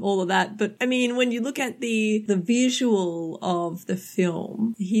all of that. But I mean, when you look at the visual of the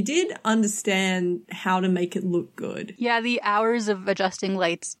film, he did understand how to make it look good. Yeah, the hours of adjusting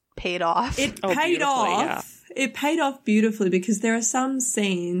lights paid off. It paid off. Yeah. It paid off beautifully because there are some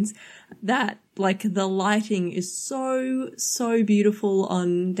scenes that, like, the lighting is so beautiful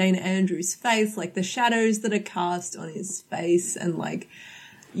on Dana Andrews' face, like the shadows that are cast on his face, and like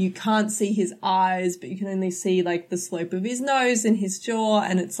you can't see his eyes, but you can only see like the slope of his nose and his jaw,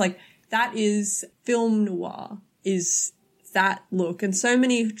 and it's like that is film noir, is that look. And so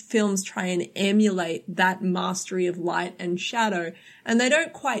many films try and emulate that mastery of light and shadow, and they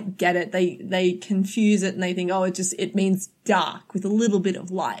don't quite get it. They confuse it and they think, oh, it means dark with a little bit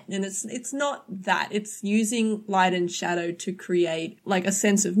of light. And it's not that. It's using light and shadow to create like a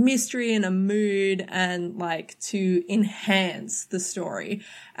sense of mystery and a mood and like to enhance the story.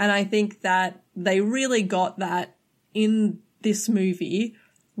 And I think that they really got that in this movie.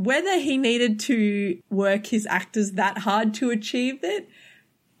 Whether he needed to work his actors that hard to achieve it,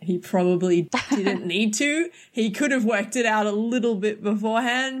 he probably didn't need to. He could have worked it out a little bit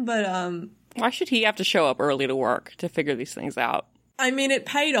beforehand, but why should he have to show up early to work to figure these things out? I mean, it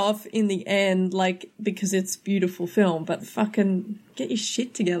paid off in the end, like, because it's beautiful film, but fucking get your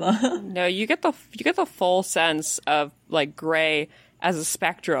shit together. No, you get the full sense of like gray as a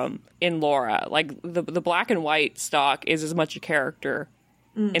spectrum in Laura. Like the black and white stock is as much a character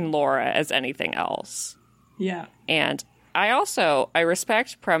in Laura as anything else. Yeah. And I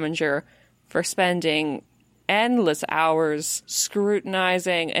respect Preminger for spending endless hours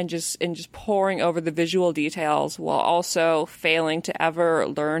scrutinizing and just poring over the visual details while also failing to ever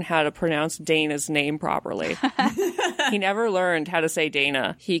learn how to pronounce Dana's name properly. He never learned how to say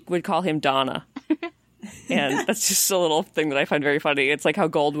Dana. He would call him Donna. And that's just a little thing that I find very funny. It's like how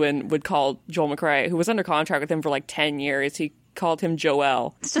Goldwyn would call Joel McRae, who was under contract with him for like 10 years. He called him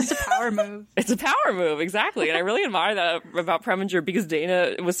Joel. It's just a power move. It's a power move, exactly. And I really admire that about Preminger because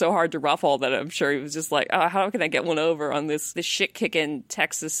Dana was so hard to ruffle that I'm sure he was just like, oh, how can I get one over on this shit-kicking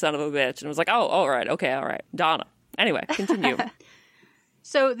Texas son of a bitch? And it was like, oh, all right, okay, all right. Donna. Anyway, continue.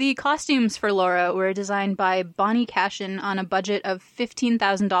 So the costumes for Laura were designed by Bonnie Cashin on a budget of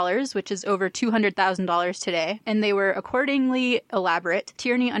 $15,000, which is over $200,000 today, and they were accordingly elaborate.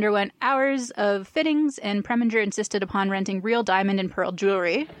 Tierney underwent hours of fittings, and Preminger insisted upon renting real diamond and pearl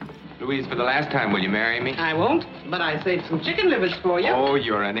jewelry. Louise, for the last time, will you marry me? I won't, but I saved some chicken livers for you. Oh,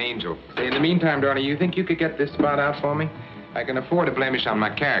 you're an angel. Say, in the meantime, darling, you think you could get this spot out for me? I can afford a blemish on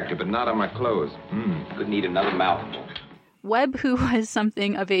my character, but not on my clothes. Could need another mouth. Webb, who was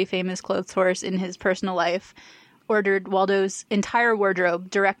something of a famous clothes horse in his personal life, ordered Waldo's entire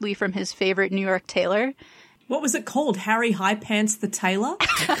wardrobe directly from his favorite New York tailor. What was it called? Harry High Pants the Tailor?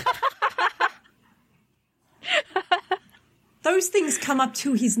 Those things come up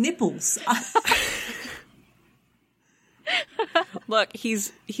to his nipples. Look,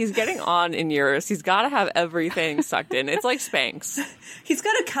 he's getting on in years. He's got to have everything sucked in. It's like Spanx. He's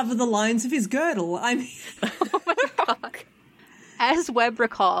got to cover the lines of his girdle. I mean... Oh my God. As Webb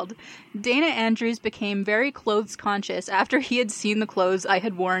recalled, Dana Andrews became very clothes conscious after he had seen the clothes I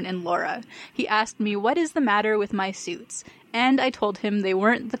had worn in Laura. He asked me, what is the matter with my suits? And I told him they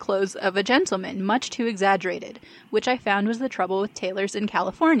weren't the clothes of a gentleman, much too exaggerated, which I found was the trouble with tailors in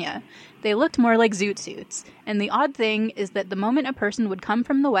California. They looked more like zoot suits. And the odd thing is that the moment a person would come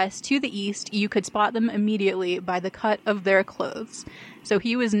from the west to the east, you could spot them immediately by the cut of their clothes. So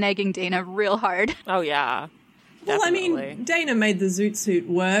he was negging Dana real hard. Oh, yeah. Well, Definitely. I mean, Dana made the zoot suit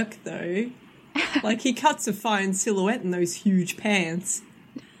work, though. Like, he cuts a fine silhouette in those huge pants.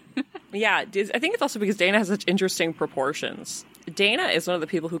 Yeah, I think it's also because Dana has such interesting proportions. Dana is one of the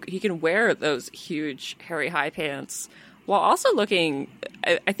people who he can wear those huge, hairy high pants while also looking,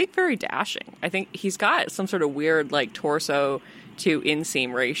 I think, very dashing. I think he's got some sort of weird, like, torso to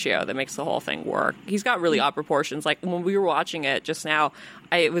inseam ratio that makes the whole thing work. He's got really odd proportions. Like, when we were watching it just now,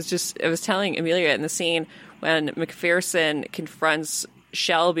 I was telling Amelia in the scene when McPherson confronts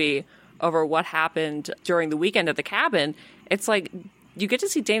Shelby over what happened during the weekend at the cabin, it's like you get to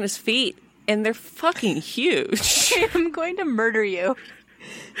see Dana's feet, and they're fucking huge. I'm going to murder you.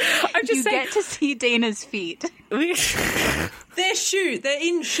 I'm just saying, get to see Dana's feet. They're in shoes.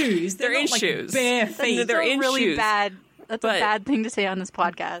 They're in not, shoes. Bare feet. They're in really shoes. bad. That's a bad thing to say on this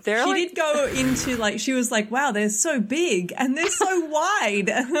podcast. She did go into she was like, wow, they're so big and they're so wide.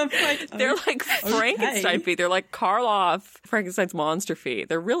 And I'm like, they're like Frankenstein feet. They're like Karloff, Frankenstein's monster feet.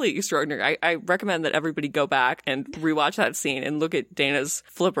 They're really extraordinary. I recommend that everybody go back and rewatch that scene and look at Dana's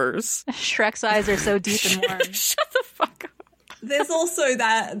flippers. Shrek's eyes are so deep and warm. Shut the fuck up. There's also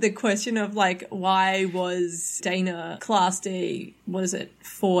the question of why was Dana Class D, what is it,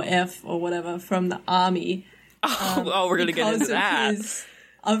 4F or whatever, from the army? We're going to get into that.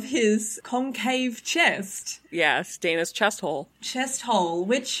 Of his concave chest. Yes, Dana's chest hole. Chest hole,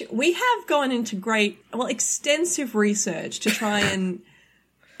 which we have gone into extensive research to try and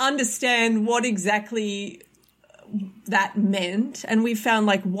understand what exactly that meant. And we found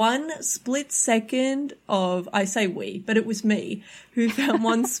one split second of, I say we, but it was me, who found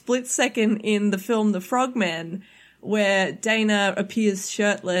one split second in the film The Frogman where Dana appears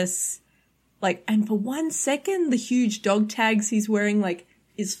shirtless. And for 1 second, the huge dog tags he's wearing,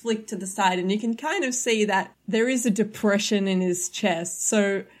 is flicked to the side, and you can kind of see that there is a depression in his chest.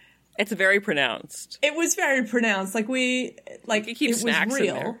 So it's very pronounced. It was very pronounced. He keeps snacks was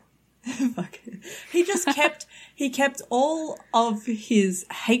real. in there. He just kept all of his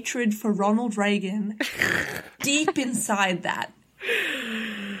hatred for Ronald Reagan deep inside that.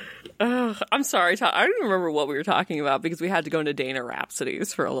 I'm sorry, I don't remember what we were talking about because we had to go into Dana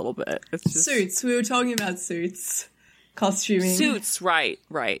Rhapsodies for a little bit. It's just... Suits. We were talking about Suits. Costuming. Suits, right,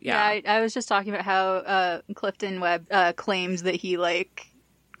 yeah. I was just talking about how Clifton Webb claims that he,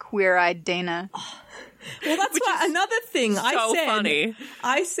 queer-eyed Dana. Well, that's another thing so funny.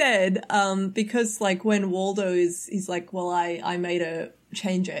 I said, because, when Waldo he's like, well, I made her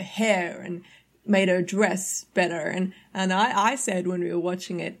change her hair and made her dress better. And I said when we were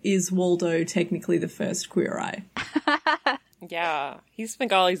watching it, is Waldo technically the first Queer Eye? Yeah, he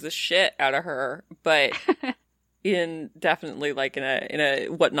Svengalis the shit out of her, but in definitely in a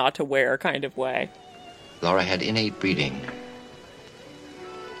what not to wear kind of way. Laura had innate breeding.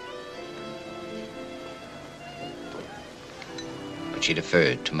 But she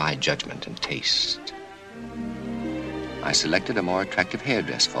deferred to my judgment and taste. I selected a more attractive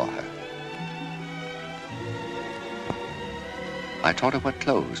hairdress for her. I taught her what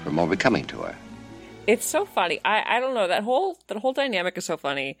clothes were more becoming to her. It's so funny. I don't know, that whole dynamic is so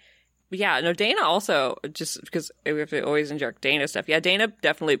funny. But yeah, no, Dana also, just because we have to always inject Dana stuff. Yeah, Dana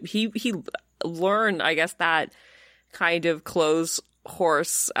definitely, he learned, I guess, that kind of clothes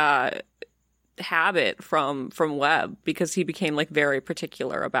horse habit from Webb, because he became very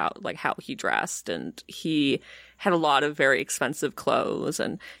particular about how he dressed, and he had a lot of very expensive clothes,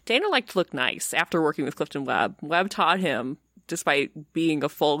 and Dana liked to look nice after working with Clifton Webb. Webb taught him, despite being a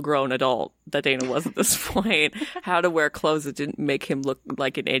full-grown adult that Dana was at this point, how to wear clothes that didn't make him look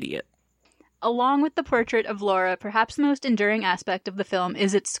like an idiot. Along with the portrait of Laura, perhaps the most enduring aspect of the film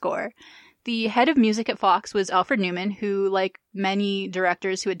is its score. The head of music at Fox was Alfred Newman, who, like many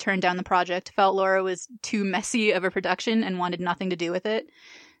directors who had turned down the project, felt Laura was too messy of a production and wanted nothing to do with it.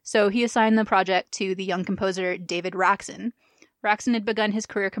 So he assigned the project to the young composer David Raksin. Raksin had begun his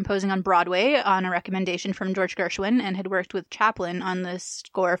career composing on Broadway on a recommendation from George Gershwin and had worked with Chaplin on the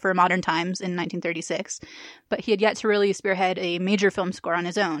score for Modern Times in 1936, but he had yet to really spearhead a major film score on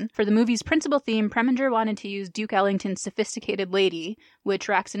his own. For the movie's principal theme, Preminger wanted to use Duke Ellington's Sophisticated Lady, which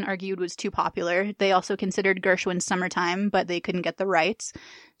Raksin argued was too popular. They also considered Gershwin's Summertime, but they couldn't get the rights,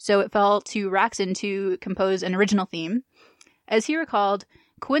 so it fell to Raksin to compose an original theme. As he recalled,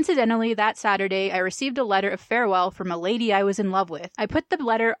 "Coincidentally, that Saturday, I received a letter of farewell from a lady I was in love with. I put the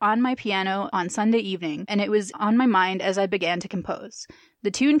letter on my piano on Sunday evening, and it was on my mind as I began to compose. The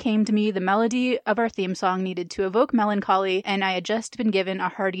tune came to me, the melody of our theme song needed to evoke melancholy, and I had just been given a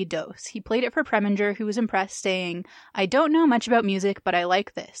hearty dose. He played it for Preminger, who was impressed, saying, 'I don't know much about music, but I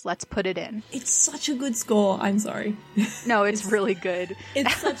like this. Let's put it in.'" It's such a good score. I'm sorry. No, it's really good.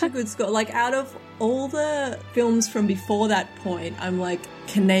 It's such a good score. Out of all the films from before that point, I'm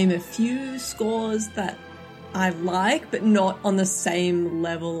can name a few scores that I like, but not on the same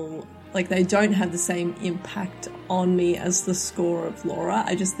level. They don't have the same impact on me as the score of Laura.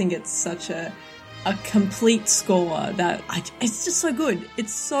 I just think it's such a complete score that it's just so good.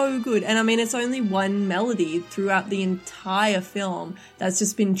 It's so good. And it's only one melody throughout the entire film that's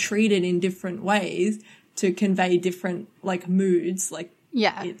just been treated in different ways to convey different, moods.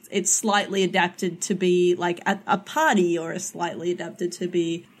 Yeah. It's slightly adapted to be, at a party, or it's slightly adapted to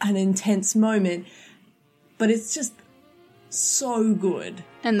be an intense moment. But it's just so good.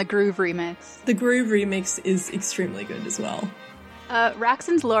 And the Groove remix. The Groove remix is extremely good as well.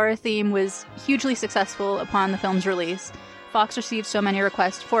 Raxon's Laura theme was hugely successful upon the film's release. Fox received so many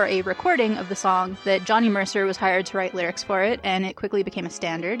requests for a recording of the song that Johnny Mercer was hired to write lyrics for it, and it quickly became a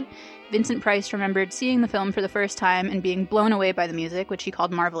standard. Vincent Price remembered seeing the film for the first time and being blown away by the music, which he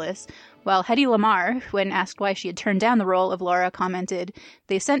called marvelous, while Hedy Lamarr, when asked why she had turned down the role of Laura, commented,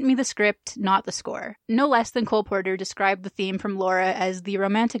 "They sent me the script, not the score." No less than Cole Porter described the theme from Laura as the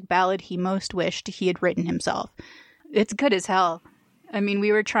romantic ballad he most wished he had written himself. It's good as hell. I mean,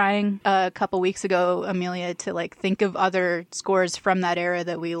 we were trying a couple weeks ago, Amelia, to think of other scores from that era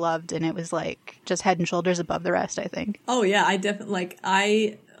that we loved, and it was just head and shoulders above the rest, I think. Oh yeah, I definitely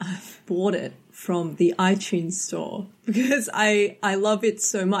I bought it from the iTunes store because I love it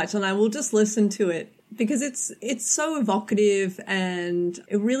so much, and I will just listen to it because it's so evocative and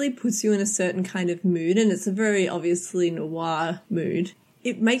it really puts you in a certain kind of mood, and it's a very obviously noir mood.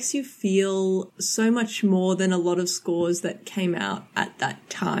 It makes you feel so much more than a lot of scores that came out at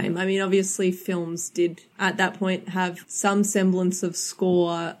that time. I mean, obviously films did at that point have some semblance of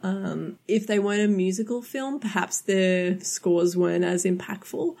score. If they weren't a musical film, perhaps their scores weren't as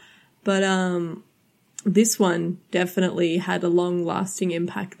impactful. But this one definitely had a long-lasting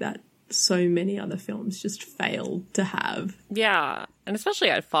impact that so many other films just failed to have. Yeah, and especially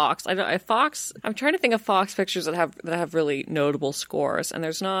at Fox. I'm trying to think of Fox pictures that have really notable scores, and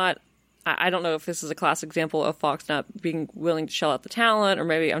there's not. I don't know if this is a classic example of Fox not being willing to shell out the talent, or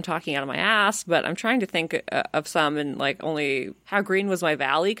maybe I'm talking out of my ass, but I'm trying to think of some, and only How Green Was My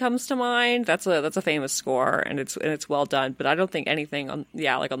Valley comes to mind. That's a famous score, and it's well done, but I don't think anything on the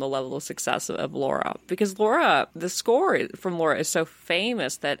level of success of Laura, because the score from Laura is so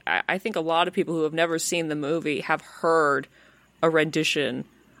famous that I think a lot of people who have never seen the movie have heard a rendition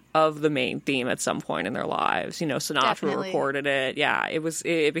of the main theme at some point in their lives. Sinatra Definitely. recorded it. Yeah,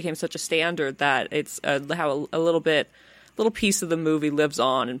 it became such a standard that it's how a little piece of the movie lives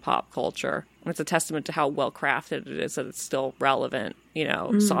on in pop culture. And it's a testament to how well crafted it is that it's still relevant,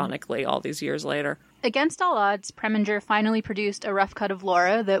 sonically all these years later. Against all odds, Preminger finally produced a rough cut of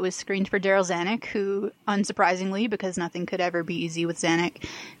Laura that was screened for Daryl Zanuck, who, unsurprisingly, because nothing could ever be easy with Zanuck,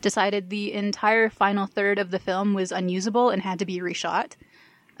 decided the entire final third of the film was unusable and had to be reshot.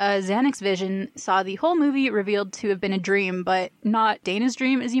 Zanuck's vision saw the whole movie revealed to have been a dream, but not Dana's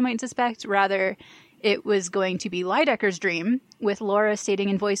dream, as you might suspect. Rather, it was going to be Lydecker's dream, with Laura stating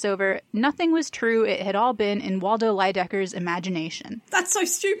in voiceover, "Nothing was true, it had all been in Waldo Lydecker's imagination." That's so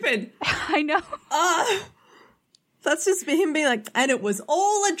stupid. I know. That's just him being like, and it was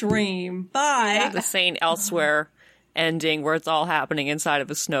all a dream. Bye. The Saint Elsewhere ending where it's all happening inside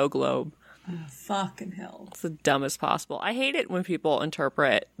of a snow globe. Fucking hell. It's the dumbest possible. I hate it when people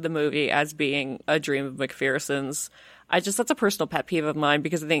interpret the movie as being a dream of McPherson's. That's a personal pet peeve of mine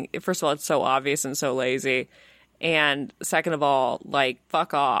because I think, first of all, it's so obvious and so lazy. And second of all,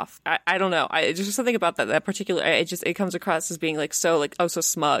 fuck off. I don't know. Just something about that particular, it comes across as being so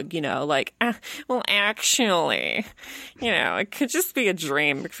smug, well, actually, it could just be a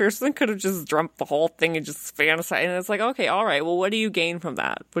dream. McPherson could have just dreamt the whole thing and just fantasized. And it's okay, all right, well, what do you gain from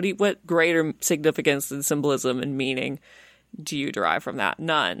that? What greater significance and symbolism and meaning do you derive from that?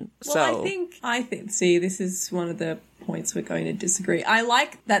 None. Well, I think, see, this is one of the points we're going to disagree. I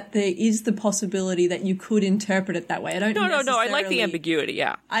like that there is the possibility that you could interpret it that way. No, I like the ambiguity,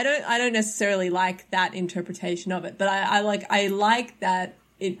 yeah. I don't necessarily like that interpretation of it, but I like that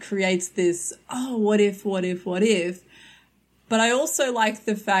it creates this, what if, but I also like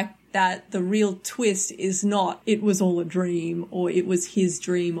the fact that the real twist is not, it was all a dream, or it was his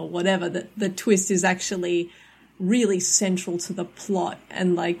dream, or whatever, that the twist is actually really central to the plot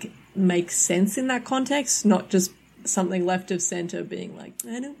and makes sense in that context, not just something left of center being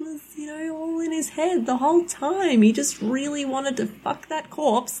and it was, all in his head the whole time. He just really wanted to fuck that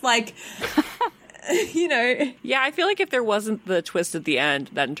corpse. Yeah, I feel like if there wasn't the twist at the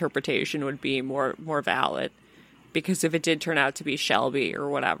end, that interpretation would be more valid. Because if it did turn out to be Shelby or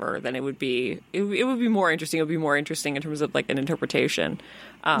whatever, then it would be more interesting. It would be more interesting in terms of an interpretation.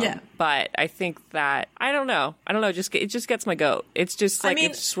 Yeah. But I think that I don't know. It just gets my goat. It's just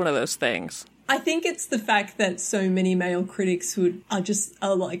it's just one of those things. I think it's the fact that so many male critics are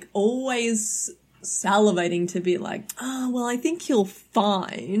always salivating to be I think you'll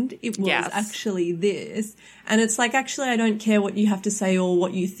find it was actually this. And it's actually, I don't care what you have to say or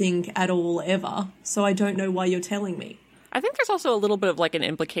what you think at all ever. So I don't know why you're telling me. I think there's also a little bit of an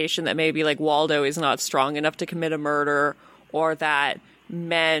implication that maybe Waldo is not strong enough to commit a murder, or that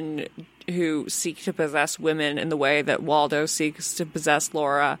men who seek to possess women in the way that Waldo seeks to possess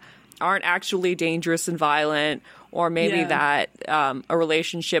Laura aren't actually dangerous and violent, or maybe that a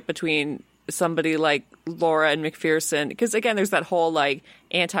relationship between somebody like Laura and McPherson, because again, there's that whole like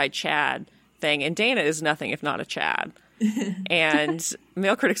anti-Chad thing, and Dana is nothing if not a Chad. And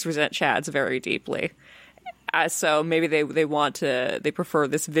male critics resent Chads very deeply. So maybe they prefer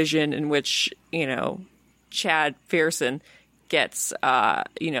this vision in which, Chad Pearson gets,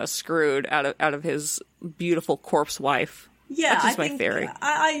 screwed out of his beautiful corpse wife. Yeah, that's just my theory.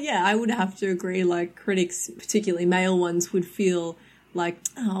 I would have to agree. Like, critics, particularly male ones, would feel like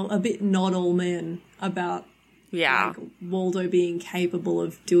a bit not all men about like, Waldo being capable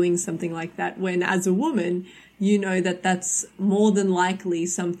of doing something like that. When as a woman, you know that that's more than likely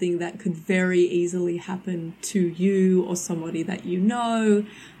something that could very easily happen to you or somebody that you know,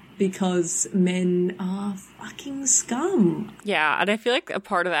 because men are fucking scum. Yeah, and I feel like a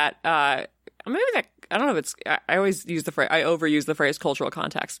part of that, maybe that, I don't know if it's, I overuse the phrase cultural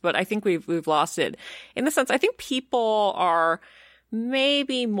context, but I think we've lost it in the sense, I think people are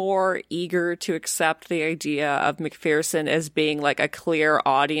maybe more eager to accept the idea of McPherson as being like a clear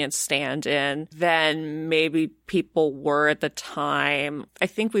audience stand-in than maybe people were at the time. I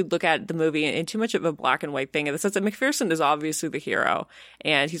think we look at the movie in too much of a black and white thing in the sense that McPherson is obviously the hero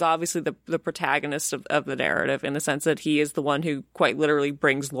and he's obviously the protagonist of the narrative in the sense that he is the one who quite literally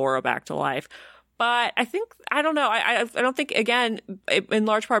brings Laura back to life. But I think, I don't know, I don't think, again, in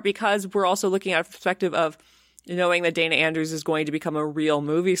large part because we're also looking at a perspective of knowing that Dana Andrews is going to become a real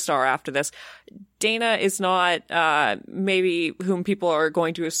movie star after this. Dana is not maybe whom people are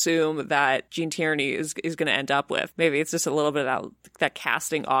going to assume that Gene Tierney is going to end up with. Maybe it's just a little bit of that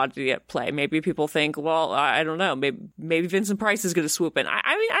casting oddity at play. Maybe people think, well, I don't know, maybe Vincent Price is going to swoop in.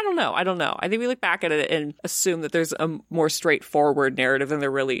 I mean, I don't know. I think we look back at it and assume that there's a more straightforward narrative than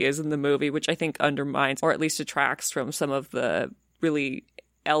there really is in the movie, which I think undermines or at least detracts from some of the really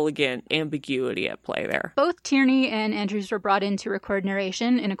elegant ambiguity at play there. Both Tierney and Andrews were brought in to record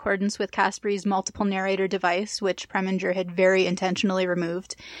narration in accordance with Caspery's multiple narrator device, which Preminger had very intentionally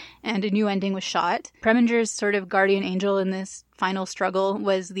removed, and a new ending was shot. Preminger's sort of guardian angel in this final struggle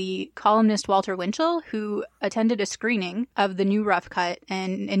was the columnist Walter Winchell, who attended a screening of the new rough cut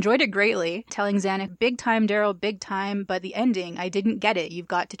and enjoyed it greatly, telling Zanuck, "Big time, Daryl, big time, but the ending, I didn't get it. You've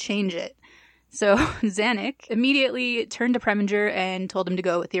got to change it." So Zanuck immediately turned to Preminger and told him to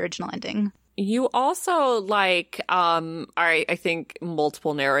go with the original ending. You also I think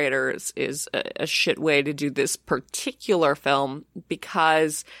multiple narrators is a shit way to do this particular film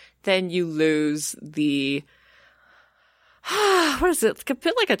because then you lose the, what is it? It's a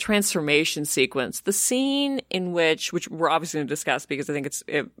bit like a transformation sequence. The scene in which we're obviously going to discuss because I think it's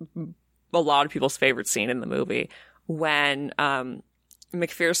a lot of people's favorite scene in the movie when,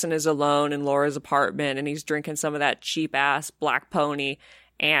 McPherson is alone in Laura's apartment and he's drinking some of that cheap-ass Black Pony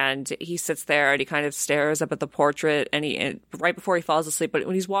and he sits there and he kind of stares up at the portrait and right before he falls asleep, but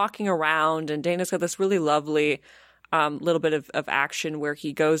when he's walking around and Dana's got this really lovely little bit of action where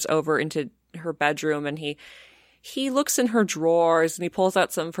he goes over into her bedroom and he looks in her drawers and he pulls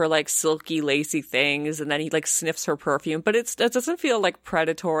out some of her like silky, lacy things and then he like sniffs her perfume, but it doesn't feel like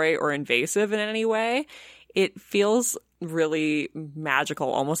predatory or invasive in any way. It feels really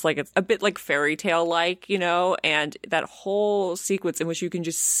magical, almost like it's a bit like fairy tale like, and that whole sequence in which you can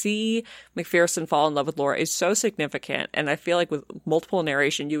just see McPherson fall in love with Laura is so significant. And I feel like with multiple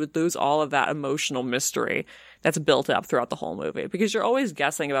narration, you would lose all of that emotional mystery that's built up throughout the whole movie because you're always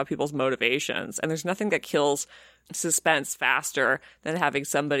guessing about people's motivations. And there's nothing that kills suspense faster than having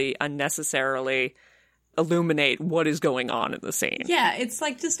somebody unnecessarily illuminate what is going on in the scene. Yeah, it's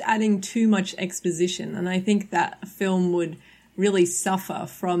like just adding too much exposition, and I think that a film would really suffer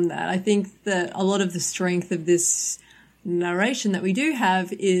from that. I think that a lot of the strength of this narration that we do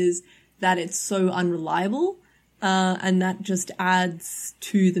have is that it's so unreliable, and that just adds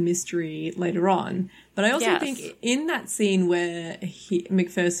to the mystery later on. But I also think in that scene where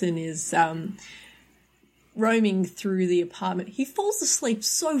McPherson is roaming through the apartment, he falls asleep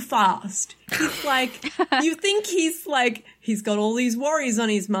so fast. He's like, you think he's got all these worries on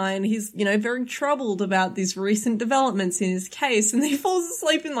his mind. He's, very troubled about these recent developments in his case. And he falls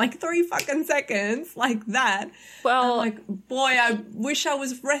asleep in like 3 fucking seconds like that. Well, I'm like, boy, I wish I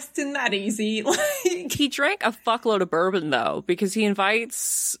was resting that easy. He drank a fuckload of bourbon though, because he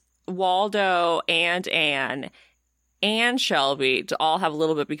invites Waldo and Anne and Shelby to all have a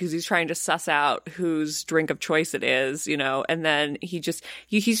little bit because he's trying to suss out whose drink of choice it is, and then he's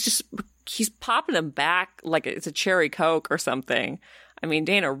popping them back like it's a cherry Coke or something. I mean,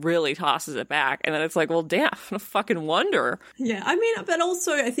 Dana really tosses it back, and then it's like, well, damn, no fucking wonder. Yeah, I mean, but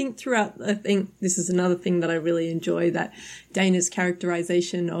also I think this is another thing that I really enjoy, that Dana's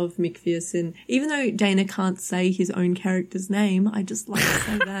characterization of McPherson, even though Dana can't say his own character's name, I just like to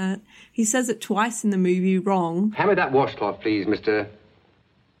say that. He says it twice in the movie wrong. Hand me that washcloth, please, Mr.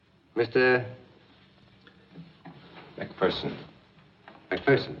 McPherson.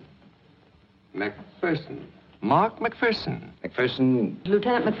 Mark McPherson. McPherson.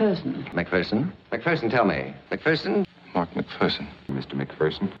 Lieutenant McPherson. McPherson, tell me. McPherson? Mark McPherson. Mr.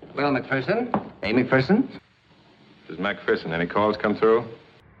 McPherson. Well, McPherson? A. McPherson? This is McPherson. Any calls come through?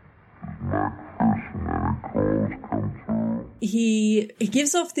 He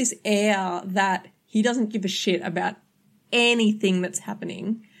gives off this air that he doesn't give a shit about anything that's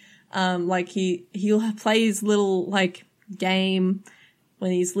happening. Like he'll play his little like game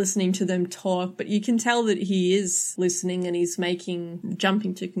when he's listening to them talk, but you can tell that he is listening and he's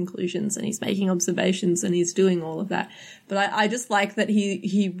jumping to conclusions and he's making observations and he's doing all of that. But I just like that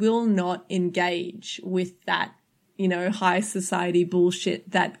he will not engage with that, high society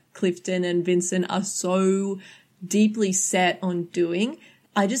bullshit that Clifton and Vincent are so deeply set on doing.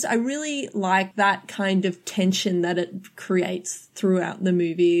 I really like that kind of tension that it creates throughout the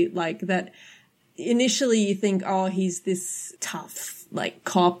movie. Like that initially you think, oh, he's this tough, like,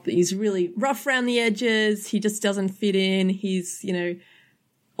 cop. He's really rough around the edges. He just doesn't fit in. He's,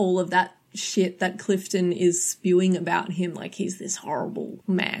 all of that shit that Clifton is spewing about him. Like, he's this horrible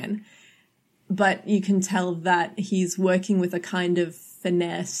man. But you can tell that he's working with a kind of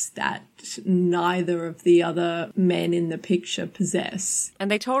finesse that neither of the other men in the picture possess. And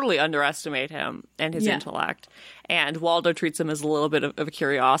they totally underestimate him and his intellect. And Waldo treats him as a little bit of a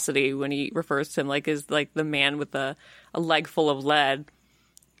curiosity when he refers to him as the man with a leg full of lead.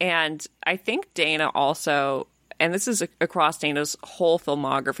 And I think Dana also, and this is across Dana's whole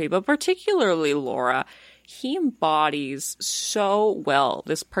filmography, but particularly Laura, he embodies so well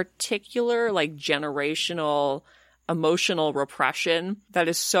this particular generational emotional repression that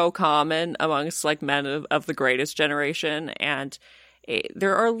is so common amongst men of the greatest generation. And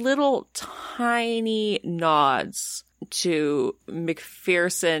there are little tiny nods to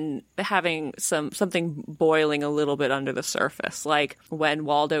McPherson having something boiling a little bit under the surface, like when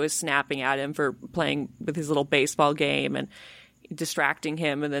Waldo is snapping at him for playing with his little baseball game and distracting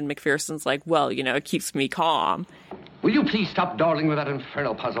him, and then McPherson's like, well, it keeps me calm. Will you please stop dawdling with that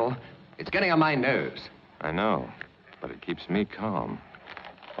infernal puzzle? It's getting on my nerves. I know, but it keeps me calm.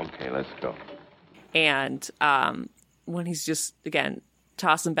 Okay, let's go. And when he's just, again,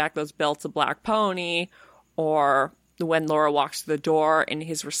 tossing back those belts of Black Pony, or when Laura walks through the door and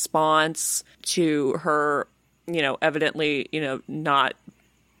his response to her, evidently,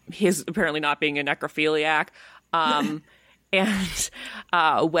 apparently not being a necrophiliac. And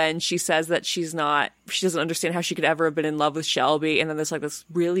when she says that she doesn't understand how she could ever have been in love with Shelby, and then there's this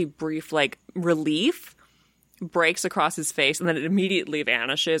really brief relief breaks across his face, and then it immediately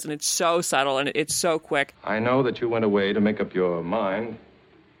vanishes, and it's so subtle and it's so quick. I know that you went away to make up your mind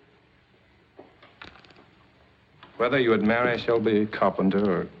whether you would marry Shelby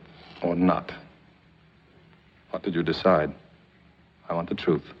Carpenter or not. What did you decide? I want the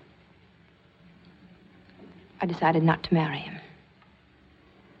truth. I decided not to marry him.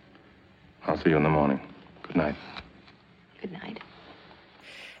 I'll see you in the morning. Good night. Good night.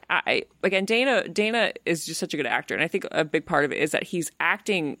 Again, Dana is just such a good actor, and I think a big part of it is that he's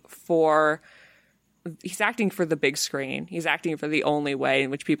acting for the big screen. He's acting for the only way in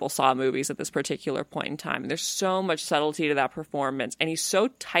which people saw movies at this particular point in time. And there's so much subtlety to that performance, and he's so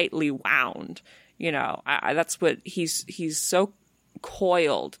tightly wound. That's what he's so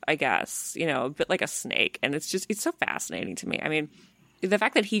coiled, I guess, a bit like a snake, and it's so fascinating to me. I mean, the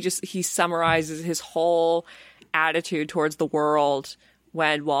fact that he summarizes his whole attitude towards the world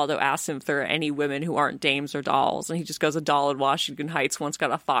when Waldo asks him if there are any women who aren't dames or dolls, and he just goes, a doll in Washington Heights once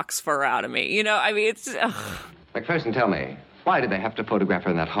got a fox fur out of me. It's... McPherson, tell me, why did they have to photograph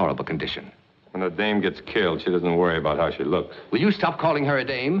her in that horrible condition? When a dame gets killed, she doesn't worry about how she looks. Will you stop calling her a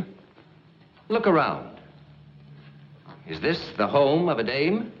dame? Look around. Is this the home of a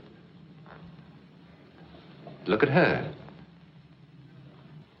dame? Look at her.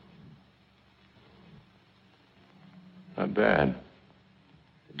 Not bad.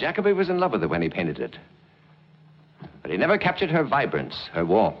 Jacoby was in love with her when he painted it. But he never captured her vibrance, her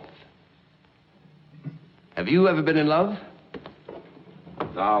warmth. Have you ever been in love? A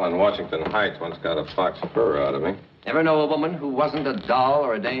doll in Washington Heights once got a fox fur out of me. Ever know a woman who wasn't a doll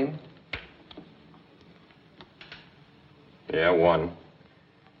or a dame? Yeah, one.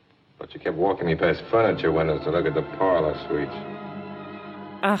 But she kept walking me past furniture windows to look at the parlor suites.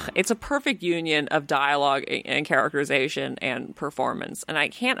 It's a perfect union of dialogue and characterization and performance. And I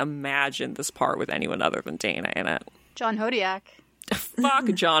can't imagine this part with anyone other than Dana in it. John Hodiak. Fuck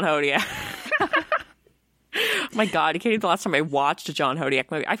John Hodiak. My God, I can't even the last time I watched a John Hodiak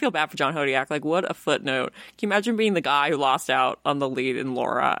movie. I feel bad for John Hodiak. Like, what a footnote. Can you imagine being the guy who lost out on the lead in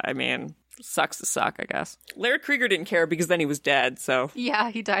Laura? I mean, sucks to suck, I guess. Laird Krieger didn't care because then he was dead, so.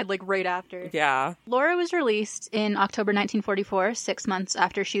 Yeah, he died like right after. Yeah. Laura was released in October 1944, 6 months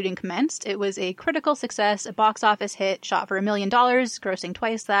after shooting commenced. It was a critical success, a box office hit, shot for $1 million, grossing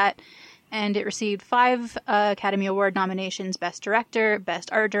twice that. And it received 5 Academy Award nominations: Best Director,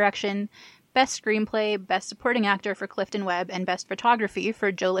 Best Art Direction, Best Screenplay, Best Supporting Actor for Clifton Webb, and Best Photography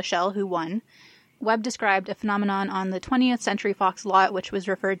for Joe Lachelle, who won. Webb described a phenomenon on the 20th Century Fox lot, which was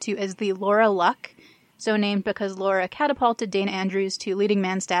referred to as the Laura Luck, so named because Laura catapulted Dana Andrews to leading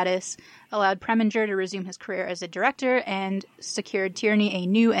man status, allowed Preminger to resume his career as a director, and secured Tierney a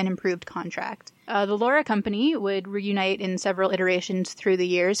new and improved contract. The Laura Company would reunite in several iterations through the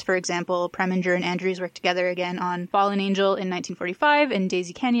years. For example, Preminger and Andrews worked together again on Fallen Angel in 1945 and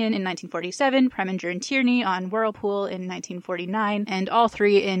Daisy Canyon in 1947, Preminger and Tierney on Whirlpool in 1949, and all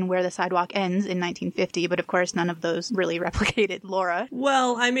three in Where the Sidewalk Ends in 1950, but of course none of those really replicated Laura.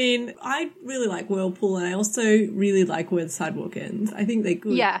 Well, I mean, I really like Whirlpool, and I also really like Where the Sidewalk Ends. I think they're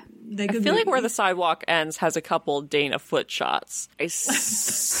good. Yeah. I feel like Where the Sidewalk Ends has a couple Dana foot shots. I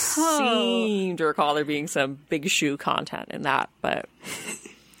seem to recall there being some big shoe content in that, but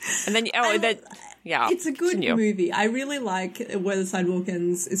and then it's a good movie. I really like Where the Sidewalk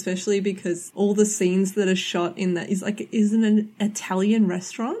Ends, especially because all the scenes that are shot in that is an Italian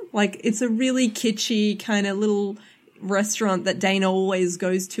restaurant. Like, it's a really kitschy kind of little restaurant that Dana always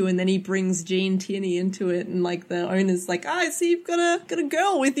goes to, and then he brings Gene Tierney into it, and like the owner's like, I see you've got a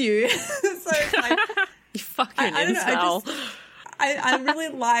girl with you. So it's like, you fucking I don't know, I really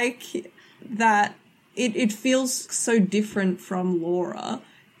like that it feels so different from Laura,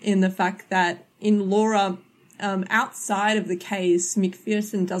 in the fact that in Laura, outside of the case,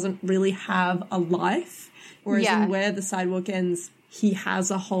 McPherson doesn't really have a life, whereas in Where the Sidewalk Ends, he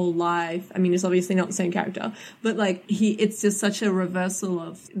has a whole life. I mean, it's obviously not the same character, but like it's just such a reversal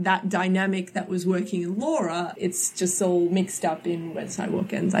of that dynamic that was working in Laura. It's just all mixed up in Where the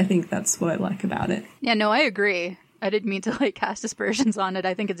Sidewalk Ends. I think that's what I like about it. Yeah, no, I agree. I didn't mean to cast aspersions on it.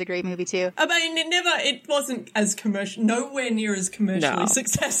 I think it's a great movie too. I mean, it wasn't as nowhere near as commercially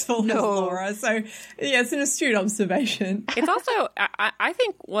successful as Laura. So yeah, it's an astute observation. It's also, I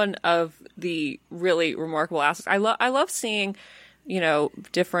think, one of the really remarkable aspects. I love seeing,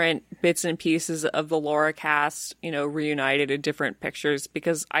 different bits and pieces of the Laura cast, reunited in different pictures,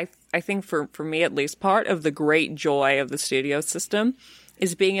 because I think for me at least, part of the great joy of the studio system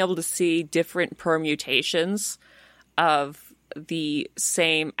is being able to see different permutations of the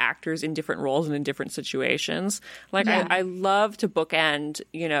same actors in different roles and in different situations. Like, I love to bookend,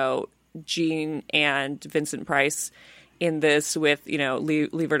 Gene and Vincent Price in this with,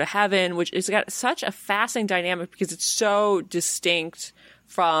 Leave Her to Heaven, which has got such a fascinating dynamic because it's so distinct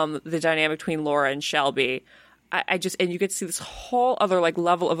from the dynamic between Laura and Shelby. And you get to see this whole other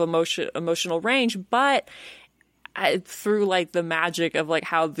level of emotional range, but through the magic of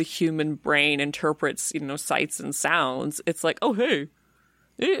how the human brain interprets, sights and sounds. It's like, oh, hey,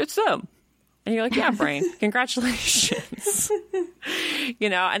 it's them. And you're like, yeah, brain, congratulations.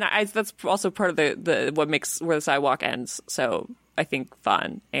 And that's also part of the what makes Where the Sidewalk Ends so, I think,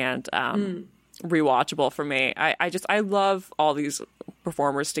 fun and rewatchable for me. I love all these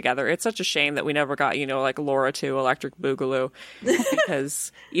performers together. It's such a shame that we never got, Laura 2, Electric Boogaloo,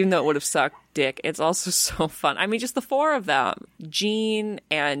 because even though it would have sucked dick, it's also so fun. I mean, just the four of them, Gene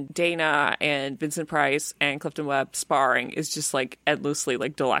and Dana and Vincent Price and Clifton Webb sparring is just endlessly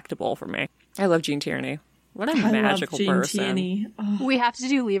delectable for me. I love Gene Tierney. What a magical person. Tierney. Oh. We have to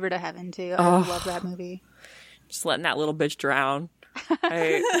do Leave Her to Heaven too. I love that movie. Just letting that little bitch drown.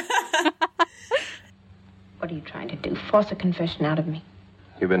 What are you trying to do? Force a confession out of me?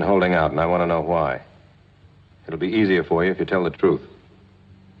 You've been holding out, and I want to know why. It'll be easier for you if you tell the truth.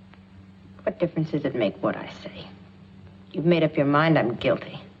 What difference does it make what I say? You've made up your mind I'm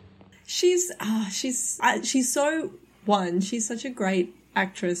guilty. She's so she's such a great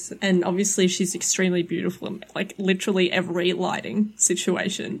actress, and obviously she's extremely beautiful in literally every lighting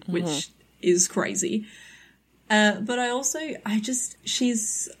situation, which is crazy. But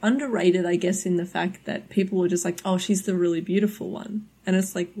she's underrated, I guess, in the fact that people are just like, oh, she's the really beautiful one. And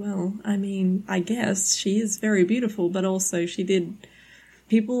it's like, well, I mean, I guess she is very beautiful, but also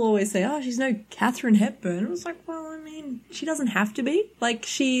people always say, oh, she's no Katharine Hepburn. I was like, well, I mean, she doesn't have to be.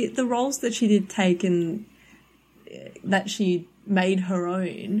 The roles that she did take and that she made her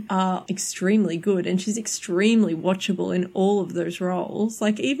own are extremely good, and she's extremely watchable in all of those roles.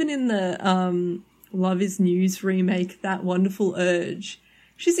 Like, even in the Love is News remake, That Wonderful Urge,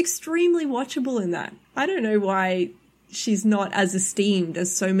 she's extremely watchable in that. I don't know why she's not as esteemed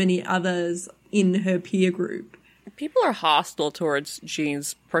as so many others in her peer group. People are hostile towards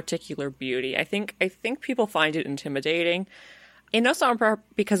Jean's particular beauty. I think people find it intimidating. In no small part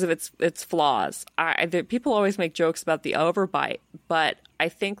because of its flaws. People always make jokes about the overbite, but I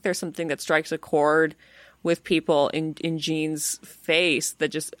think there's something that strikes a chord with people in Jean's face that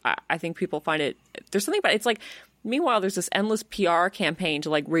just, I think people find it, there's something about it. It's like, meanwhile, there's this endless PR campaign to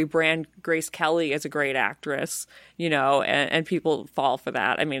like rebrand Grace Kelly as a great actress, you know, and people fall for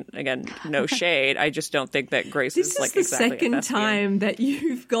that. I mean, again, no shade. I just don't think that Grace is like exactly. This is the second time that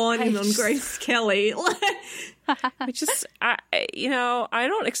you've gone in on Grace Kelly. I just, I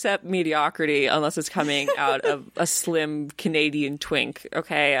don't accept mediocrity unless it's coming out of a slim Canadian twink.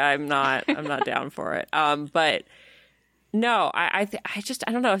 Okay, I'm not down for it. But no, I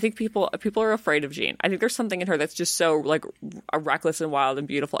don't know. I think people are afraid of Jean. I think there's something in her that's just so like reckless and wild and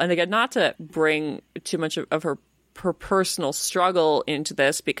beautiful. And again, not to bring too much of her personal struggle into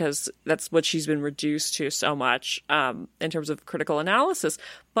this, because that's what she's been reduced to so much in terms of critical analysis.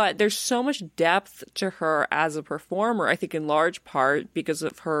 But there's so much depth to her as a performer, I think in large part because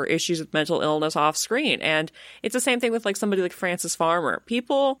of her issues with mental illness off screen. And it's the same thing with like somebody like Frances Farmer.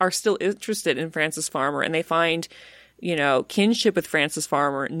 People are still interested in Frances Farmer, and they find, you know, kinship with Frances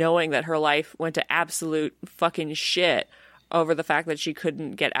Farmer, knowing that her life went to absolute fucking shit over the fact that she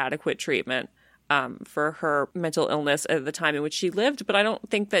couldn't get adequate treatment for her mental illness at the time in which she lived. But I don't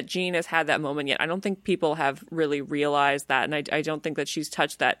think that Jean has had that moment yet. I don't think people have really realized that. And I don't think that she's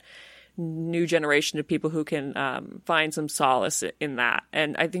touched that new generation of people who can find some solace in that.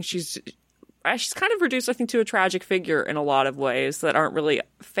 And I think she's kind of reduced, I think, to a tragic figure in a lot of ways that aren't really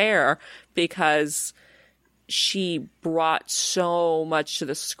fair, because she brought so much to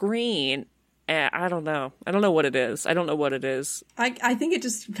the screen. I don't know. I don't know what it is. I don't know what it is. I think it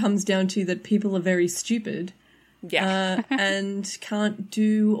just comes down to that people are very stupid. Yeah. And can't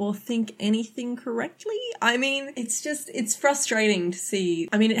do or think anything correctly. I mean, it's frustrating to see.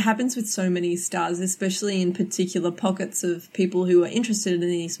 I mean, it happens with so many stars, especially in particular pockets of people who are interested in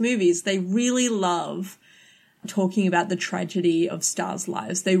these movies. They really love talking about the tragedy of stars'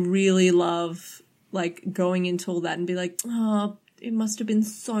 lives. They really love like going into all that and be like, oh, it must have been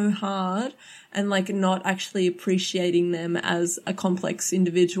so hard, and like not actually appreciating them as a complex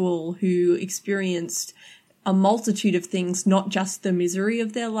individual who experienced a multitude of things, not just the misery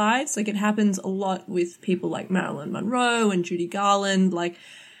of their lives. Like, it happens a lot with people like Marilyn Monroe and Judy Garland. Like,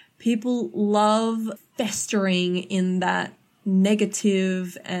 people love festering in that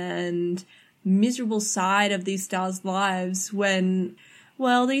negative and miserable side of these stars' lives when,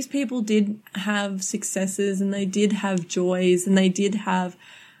 well, these people did have successes and they did have joys and they did have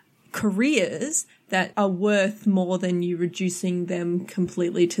careers that are worth more than you reducing them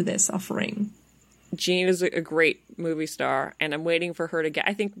completely to their suffering. Jean is a great movie star, and I'm waiting for her to get.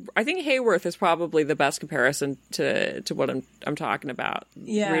 I think Hayworth is probably the best comparison to what I'm talking about.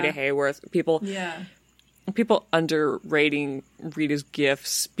 Yeah. Rita Hayworth. People underrating Rita's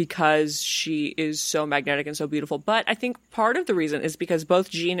gifts because she is so magnetic and so beautiful. But I think part of the reason is because both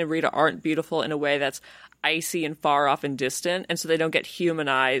Jean and Rita aren't beautiful in a way that's icy and far off and distant, and so they don't get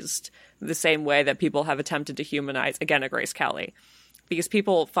humanized the same way that people have attempted to humanize, again, a Grace Kelly. Because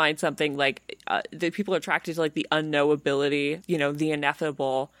people find something like, the people are attracted to like the unknowability, you know, the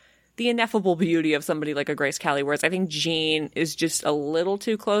ineffable beauty of somebody like a Grace Kelly, whereas I think Jean is just a little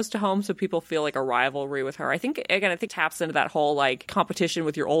too close to home, so people feel like a rivalry with her. I think taps into that whole like competition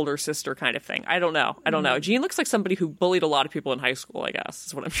with your older sister kind of thing. I don't know. Jean looks like somebody who bullied a lot of people in high school, I guess,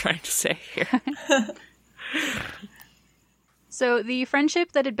 is what I'm trying to say here. So the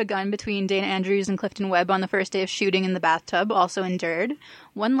friendship that had begun between Dana Andrews and Clifton Webb on the first day of shooting in the bathtub also endured.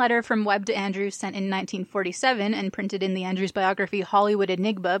 One letter from Webb to Andrews sent in 1947 and printed in the Andrews biography Hollywood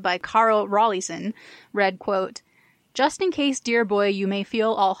Enigma by Carl Rawlinson read, quote, "Just in case, dear boy, you may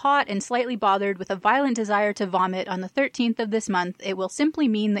feel all hot and slightly bothered with a violent desire to vomit on the 13th of this month, it will simply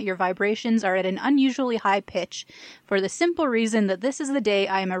mean that your vibrations are at an unusually high pitch, for the simple reason that this is the day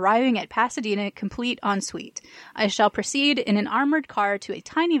I am arriving at Pasadena complete en suite. I shall proceed in an armored car to a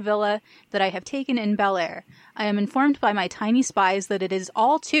tiny villa that I have taken in Bel Air. I am informed by my tiny spies that it is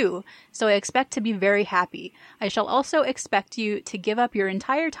all two, so I expect to be very happy. I shall also expect you to give up your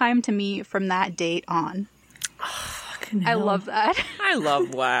entire time to me from that date on." I love that. I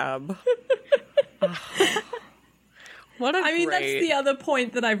love Webb. That's the other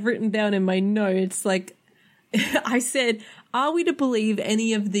point that I've written down in my notes. Like, I said, are we to believe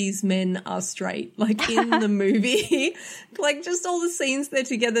any of these men are straight? Like, in the movie? Like, just all the scenes they're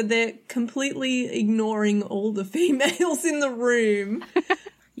together, they're completely ignoring all the females in the room.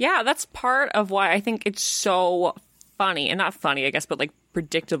 Yeah, that's part of why I think it's so funny, and not funny, I guess, but like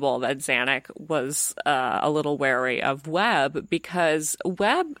predictable that Zanuck was a little wary of Webb, because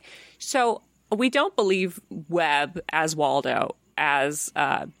Webb, so we don't believe Webb as Waldo as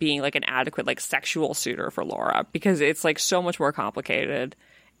being like an adequate like sexual suitor for Laura, because it's like so much more complicated,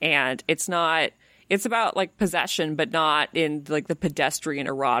 and it's about like possession, but not in like the pedestrian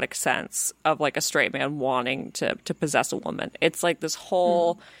erotic sense of like a straight man wanting to possess a woman. It's like this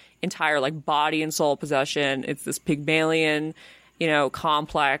whole entire like body and soul possession. It's this Pygmalion,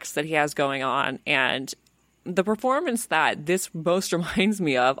 complex that he has going on. And the performance that this most reminds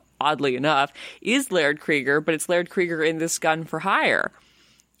me of, oddly enough, is Laird Krieger, but it's Laird Krieger in this Gun for Hire.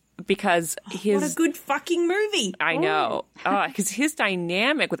 Because what a good fucking movie. I know. Because his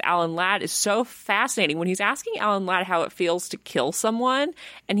dynamic with Alan Ladd is so fascinating. When he's asking Alan Ladd how it feels to kill someone,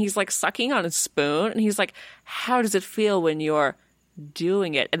 and he's like sucking on a spoon, and he's like, how does it feel when you're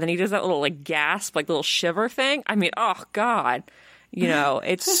doing it? And then he does that little like gasp, like little shiver thing. I mean, oh God.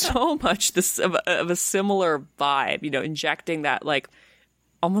 It's so much of a similar vibe, injecting that like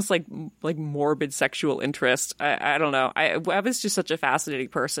almost like morbid sexual interest. I don't know. Webb is just such a fascinating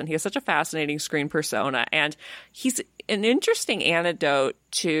person. He has such a fascinating screen persona, and he's an interesting antidote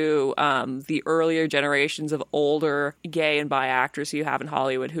to the earlier generations of older gay and bi actors you have in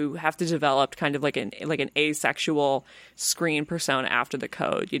Hollywood who have to develop kind of like an asexual screen persona after the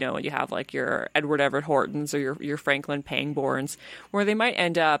code. When you have like your Edward Everett Hortons or your Franklin Pangborns, where they might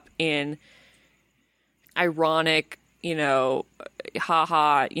end up in ironic,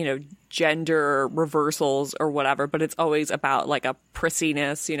 gender reversals or whatever, but it's always about like a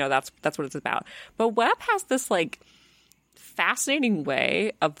prissiness, that's what it's about. But Webb has this like fascinating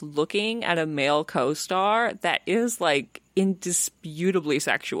way of looking at a male co-star that is like indisputably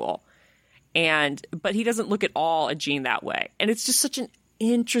sexual, but he doesn't look at all at Gene that way, and it's just such an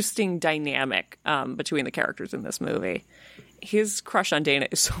interesting dynamic between the characters in this movie. His crush on Dana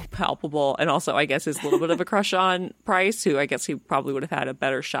is so palpable, and also I guess his little bit of a crush on Price, who I guess he probably would have had a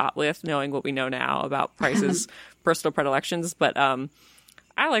better shot with, knowing what we know now about Price's personal predilections. But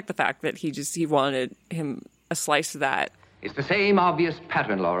I like the fact that he wanted him a slice of that. It's the same obvious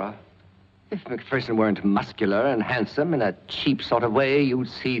pattern, Laura. If McPherson weren't muscular and handsome in a cheap sort of way,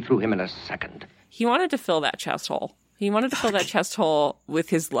 you'd see through him in a second. He wanted to fill that chest hole. He wanted to fill that chest hole with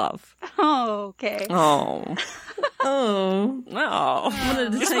his love. Oh, okay. Oh. Oh.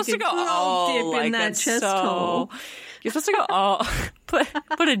 Wanted to You're supposed to go dip in that chest hole. You're supposed to go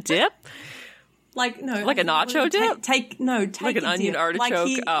put a dip? Like, no. Like a nacho dip? Take like an onion dip. artichoke. Like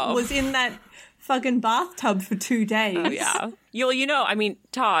he was in that fucking bathtub for 2 days. Oh yeah. I mean,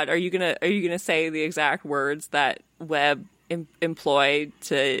 Todd, are you gonna say the exact words that Webb employed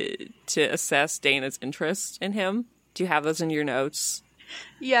to assess Dana's interest in him? Do you have those in your notes?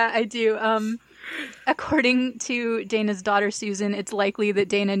 Yeah, I do. According to Dana's daughter, Susan, it's likely that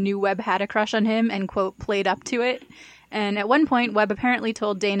Dana knew Webb had a crush on him and, quote, played up to it. And at one point, Webb apparently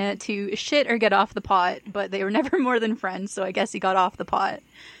told Dana to shit or get off the pot, but they were never more than friends, so I guess he got off the pot.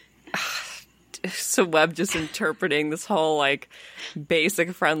 So Webb just interpreting this whole, like,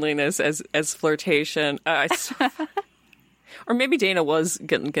 basic friendliness as flirtation. Or maybe Dana was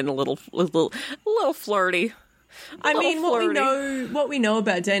getting a little flirty. I mean, what we know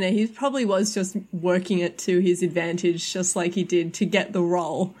about Dana, he probably was just working it to his advantage, just like he did to get the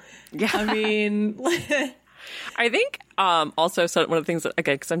role. Yeah. I mean, I think also one of the things that,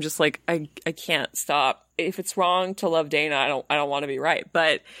 again, because I'm just like I can't stop. If it's wrong to love Dana, I don't want to be right,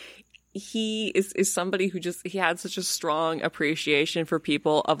 but he is somebody who he had such a strong appreciation for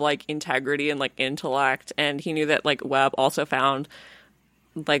people of like integrity and like intellect, and he knew that like Webb also found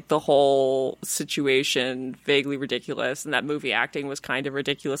like the whole situation vaguely ridiculous, and that movie acting was kind of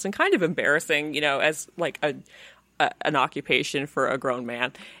ridiculous and kind of embarrassing, as like an occupation for a grown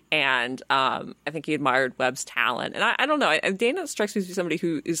man. And I think he admired Webb's talent, and I don't know. Dana strikes me as somebody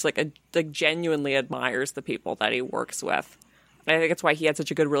who is like genuinely admires the people that he works with. And I think that's why he had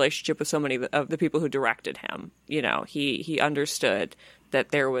such a good relationship with so many of the people who directed him. He understood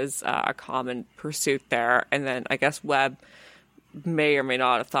that there was a common pursuit there, and then I guess Webb may or may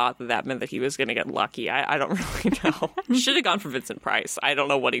not have thought that meant that he was going to get lucky. I don't really know. Should have gone for Vincent Price. I don't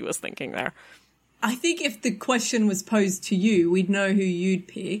know what he was thinking there. I think if the question was posed to you, we'd know who you'd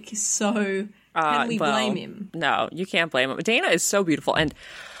pick. So can we blame him? No, you can't blame him. Dana is so beautiful. And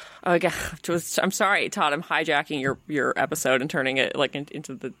Oh, again, I'm sorry, Todd. I'm hijacking your episode and turning it like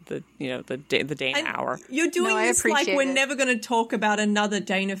into the Dana hour. You're doing this like we're never going to talk about another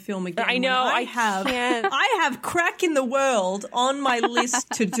Dana film again. I know. I have Crack in the World on my list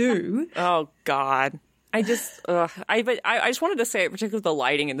to do. Oh God. I just wanted to say, particularly the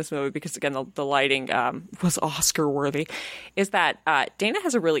lighting in this movie, because again, the lighting was Oscar worthy, is that Dana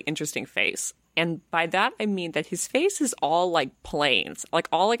has a really interesting face. And by that, I mean that his face is all like planes, like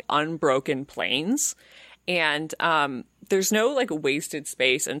all like unbroken planes. And there's no like wasted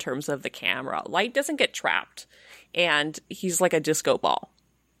space in terms of the camera. Light doesn't get trapped. And he's like a disco ball.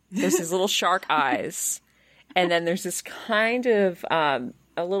 There's his little shark eyes. And then there's this kind of a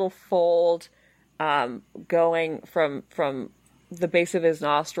little fold going from the base of his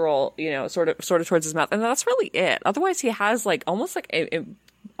nostril, sort of towards his mouth. And that's really it. Otherwise, he has like almost like a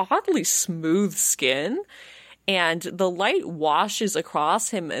oddly smooth skin, and the light washes across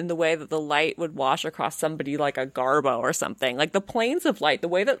him in the way that the light would wash across somebody like a Garbo or something. Like the planes of light, the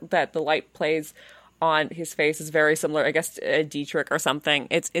way that the light plays on his face is very similar, I guess, to a Dietrich or something.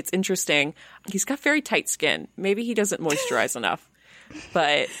 It's interesting. He's got very tight skin. Maybe he doesn't moisturize enough,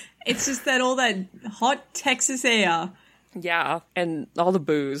 but it's just that all that hot Texas air. Yeah, and all the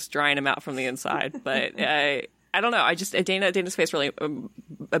booze drying him out from the inside. But I don't know. Dana's face really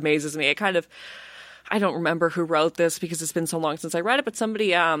amazes me. I don't remember who wrote this because it's been so long since I read it, but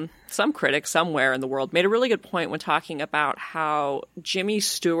somebody, some critic somewhere in the world made a really good point when talking about how Jimmy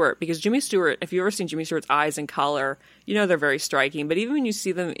Stewart, because Jimmy Stewart, if you've ever seen Jimmy Stewart's eyes in color, they're very striking, but even when you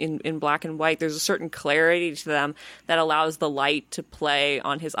see them in black and white, there's a certain clarity to them that allows the light to play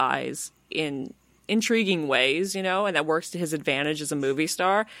on his eyes in intriguing ways, and that works to his advantage as a movie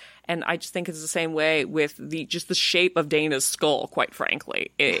star. And I just think it's the same way with the shape of Dana's skull, quite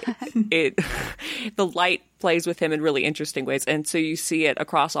frankly. The light plays with him in really interesting ways. And so you see it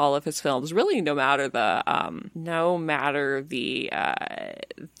across all of his films, really no matter the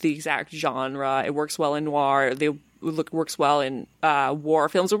exact genre. It works well in noir. Works well in war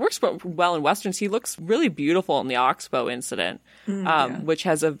films. It works well in westerns. He looks really beautiful in the Oxbow Incident, which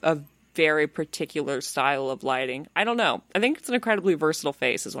has a very particular style of lighting. I don't know. I think it's an incredibly versatile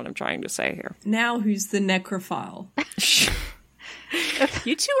face is what I'm trying to say here. Now who's the necrophile?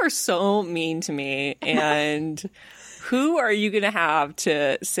 You two are so mean to me, and who are you going to have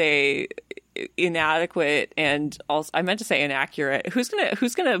to say inadequate and also, I meant to say inaccurate. Who's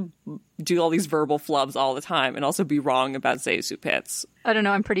gonna do all these verbal flubs all the time and also be wrong about Zazu Pitts? I don't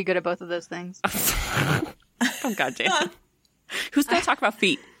know. I'm pretty good at both of those things. Oh, goddamn. Who's going to talk about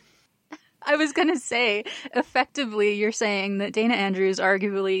feet? I was going to say, effectively, you're saying that Dana Andrews,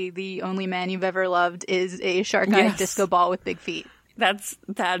 arguably the only man you've ever loved, is a shark-eyed disco ball with big feet.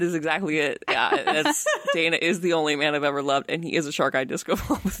 That is exactly it. Yeah, Dana is the only man I've ever loved, and he is a shark-eyed disco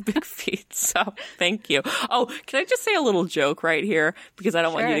ball with big feet. So, thank you. Oh, can I just say a little joke right here? Because I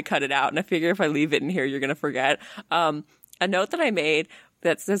don't want you to cut it out, and I figure if I leave it in here, you're going to forget. A note that I made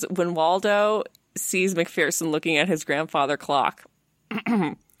that says, when Waldo sees McPherson looking at his grandfather clock,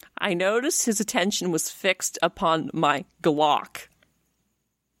 I noticed his attention was fixed upon my Glock.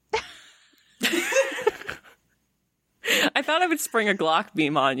 I thought I would spring a Glock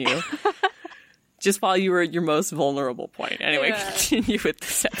beam on you. Just while you were at your most vulnerable point. Anyway, continue with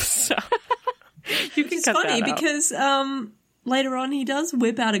this episode. You can cut that out. It's funny because later on he does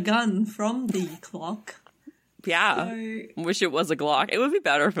whip out a gun from the clock. Yeah. So, wish it was a Glock. It would be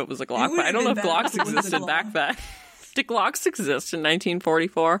better if it was a Glock, but I don't know if Glocks existed back then. Did Glocks exist in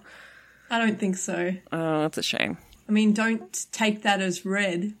 1944? I don't think so. Oh, that's a shame. I mean, don't take that as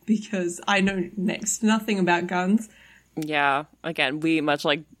read, because I know next to nothing about guns. Yeah. Again, we, much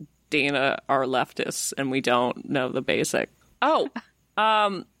like Dana, are leftists, and we don't know the basic. Oh,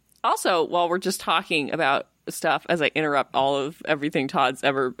 also, while we're just talking about stuff, as I interrupt all of everything Todd's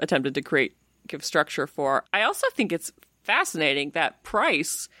ever attempted to give structure for, I also think it's fascinating that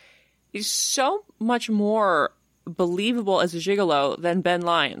Price is so much more believable as a gigolo than Ben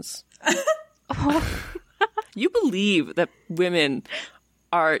Lyons. You believe that women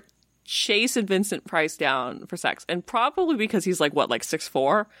are chasing Vincent Price down for sex, and probably because he's like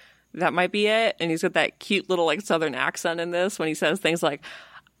 6'4"? That might be it. And he's got that cute little southern accent in this when he says things like,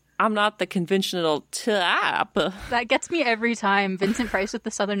 I'm not the conventional type. That gets me every time. Vincent Price with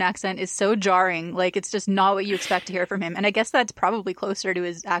the southern accent is so jarring. It's just not what you expect to hear from him. And I guess that's probably closer to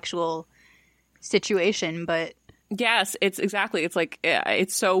his actual situation, but yes, it's exactly. It's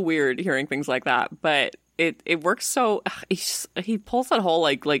it's so weird hearing things like that, but it works so. He pulls that whole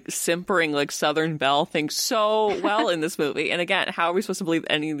simpering Southern Belle thing so well in this movie. And again, how are we supposed to believe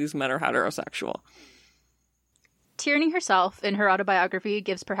any of these men are heterosexual? Tierney herself, in her autobiography,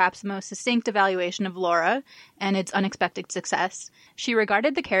 gives perhaps the most succinct evaluation of Laura and its unexpected success. She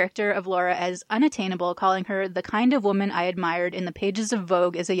regarded the character of Laura as unattainable, calling her the kind of woman I admired in the pages of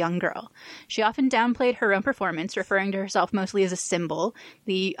Vogue as a young girl. She often downplayed her own performance, referring to herself mostly as a symbol,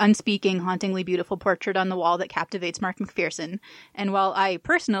 the unspeaking, hauntingly beautiful portrait on the wall that captivates Mark McPherson. And while I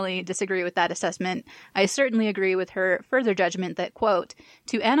personally disagree with that assessment, I certainly agree with her further judgment that, quote,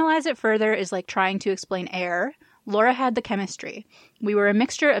 "To analyze it further is like trying to explain air. Laura had the chemistry. We were a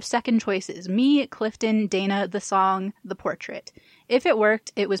mixture of second choices. Me, Clifton, Dana, the song, the portrait. If it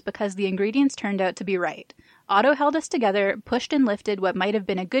worked, it was because the ingredients turned out to be right. Otto held us together, pushed and lifted what might have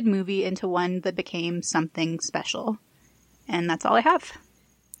been a good movie into one that became something special." And that's all I have.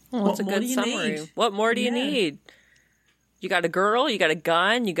 Well, that's a good summary. What more do you need? You got a girl, you got a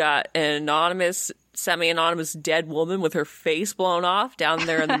gun, you got an anonymous, semi-anonymous dead woman with her face blown off down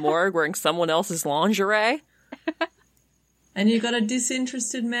there in the morgue wearing someone else's lingerie. And you got a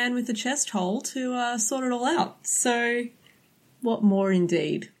disinterested man with a chest hole to sort it all out. So, what more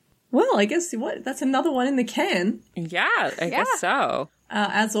indeed? Well, I guess that's another one in the can. Yeah, I guess so.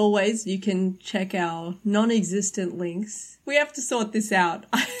 As always, you can check our non-existent links. We have to sort this out.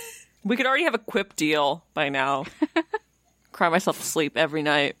 We could already have a Quip deal by now. Cry myself to sleep every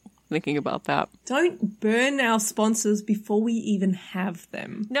night thinking about that. Don't burn our sponsors before we even have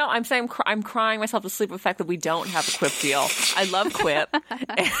them. No, I'm saying I'm crying myself to sleep with the fact that we don't have a Quip deal. I love Quip,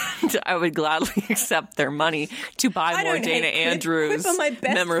 and I would gladly accept their money to buy more Dana Andrews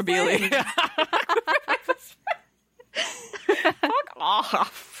memorabilia. Fuck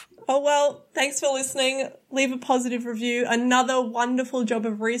off. Oh, well, thanks for listening. Leave a positive review. Another wonderful job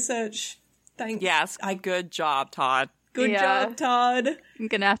of research. Thanks. Yes, good job, Todd. Good job, Todd. I'm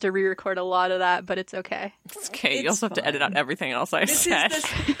going to have to re-record a lot of that, but it's okay. It's okay. You also have to edit out everything else I said.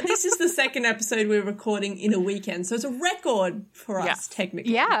 This is the second episode we're recording in a weekend, so it's a record for us,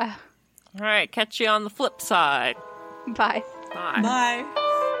 technically. Yeah. All right, catch you on the flip side. Bye. Bye. Bye.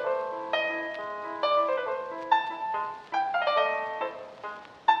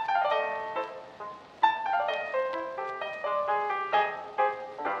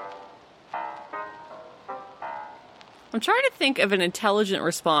 I'm trying to think of an intelligent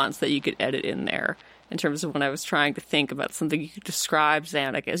response that you could edit in there in terms of when I was trying to think about something you could describe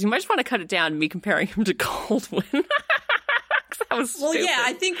Zanuck as. You might just want to cut it down to me comparing him to Goldwyn. That was stupid. Well, yeah,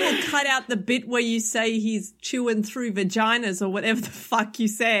 I think we'll cut out the bit where you say he's chewing through vaginas or whatever the fuck you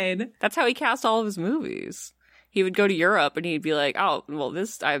said. That's how he cast all of his movies. He would go to Europe and he'd be like, "Oh, well,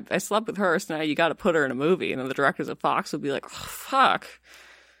 I slept with her, so now you got to put her in a movie." And then the directors at Fox would be like, "Oh, fuck."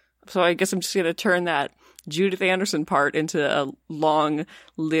 So I guess I'm just going to turn that Judith Anderson part into a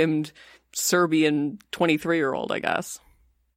long-limbed Serbian 23-year-old, I guess.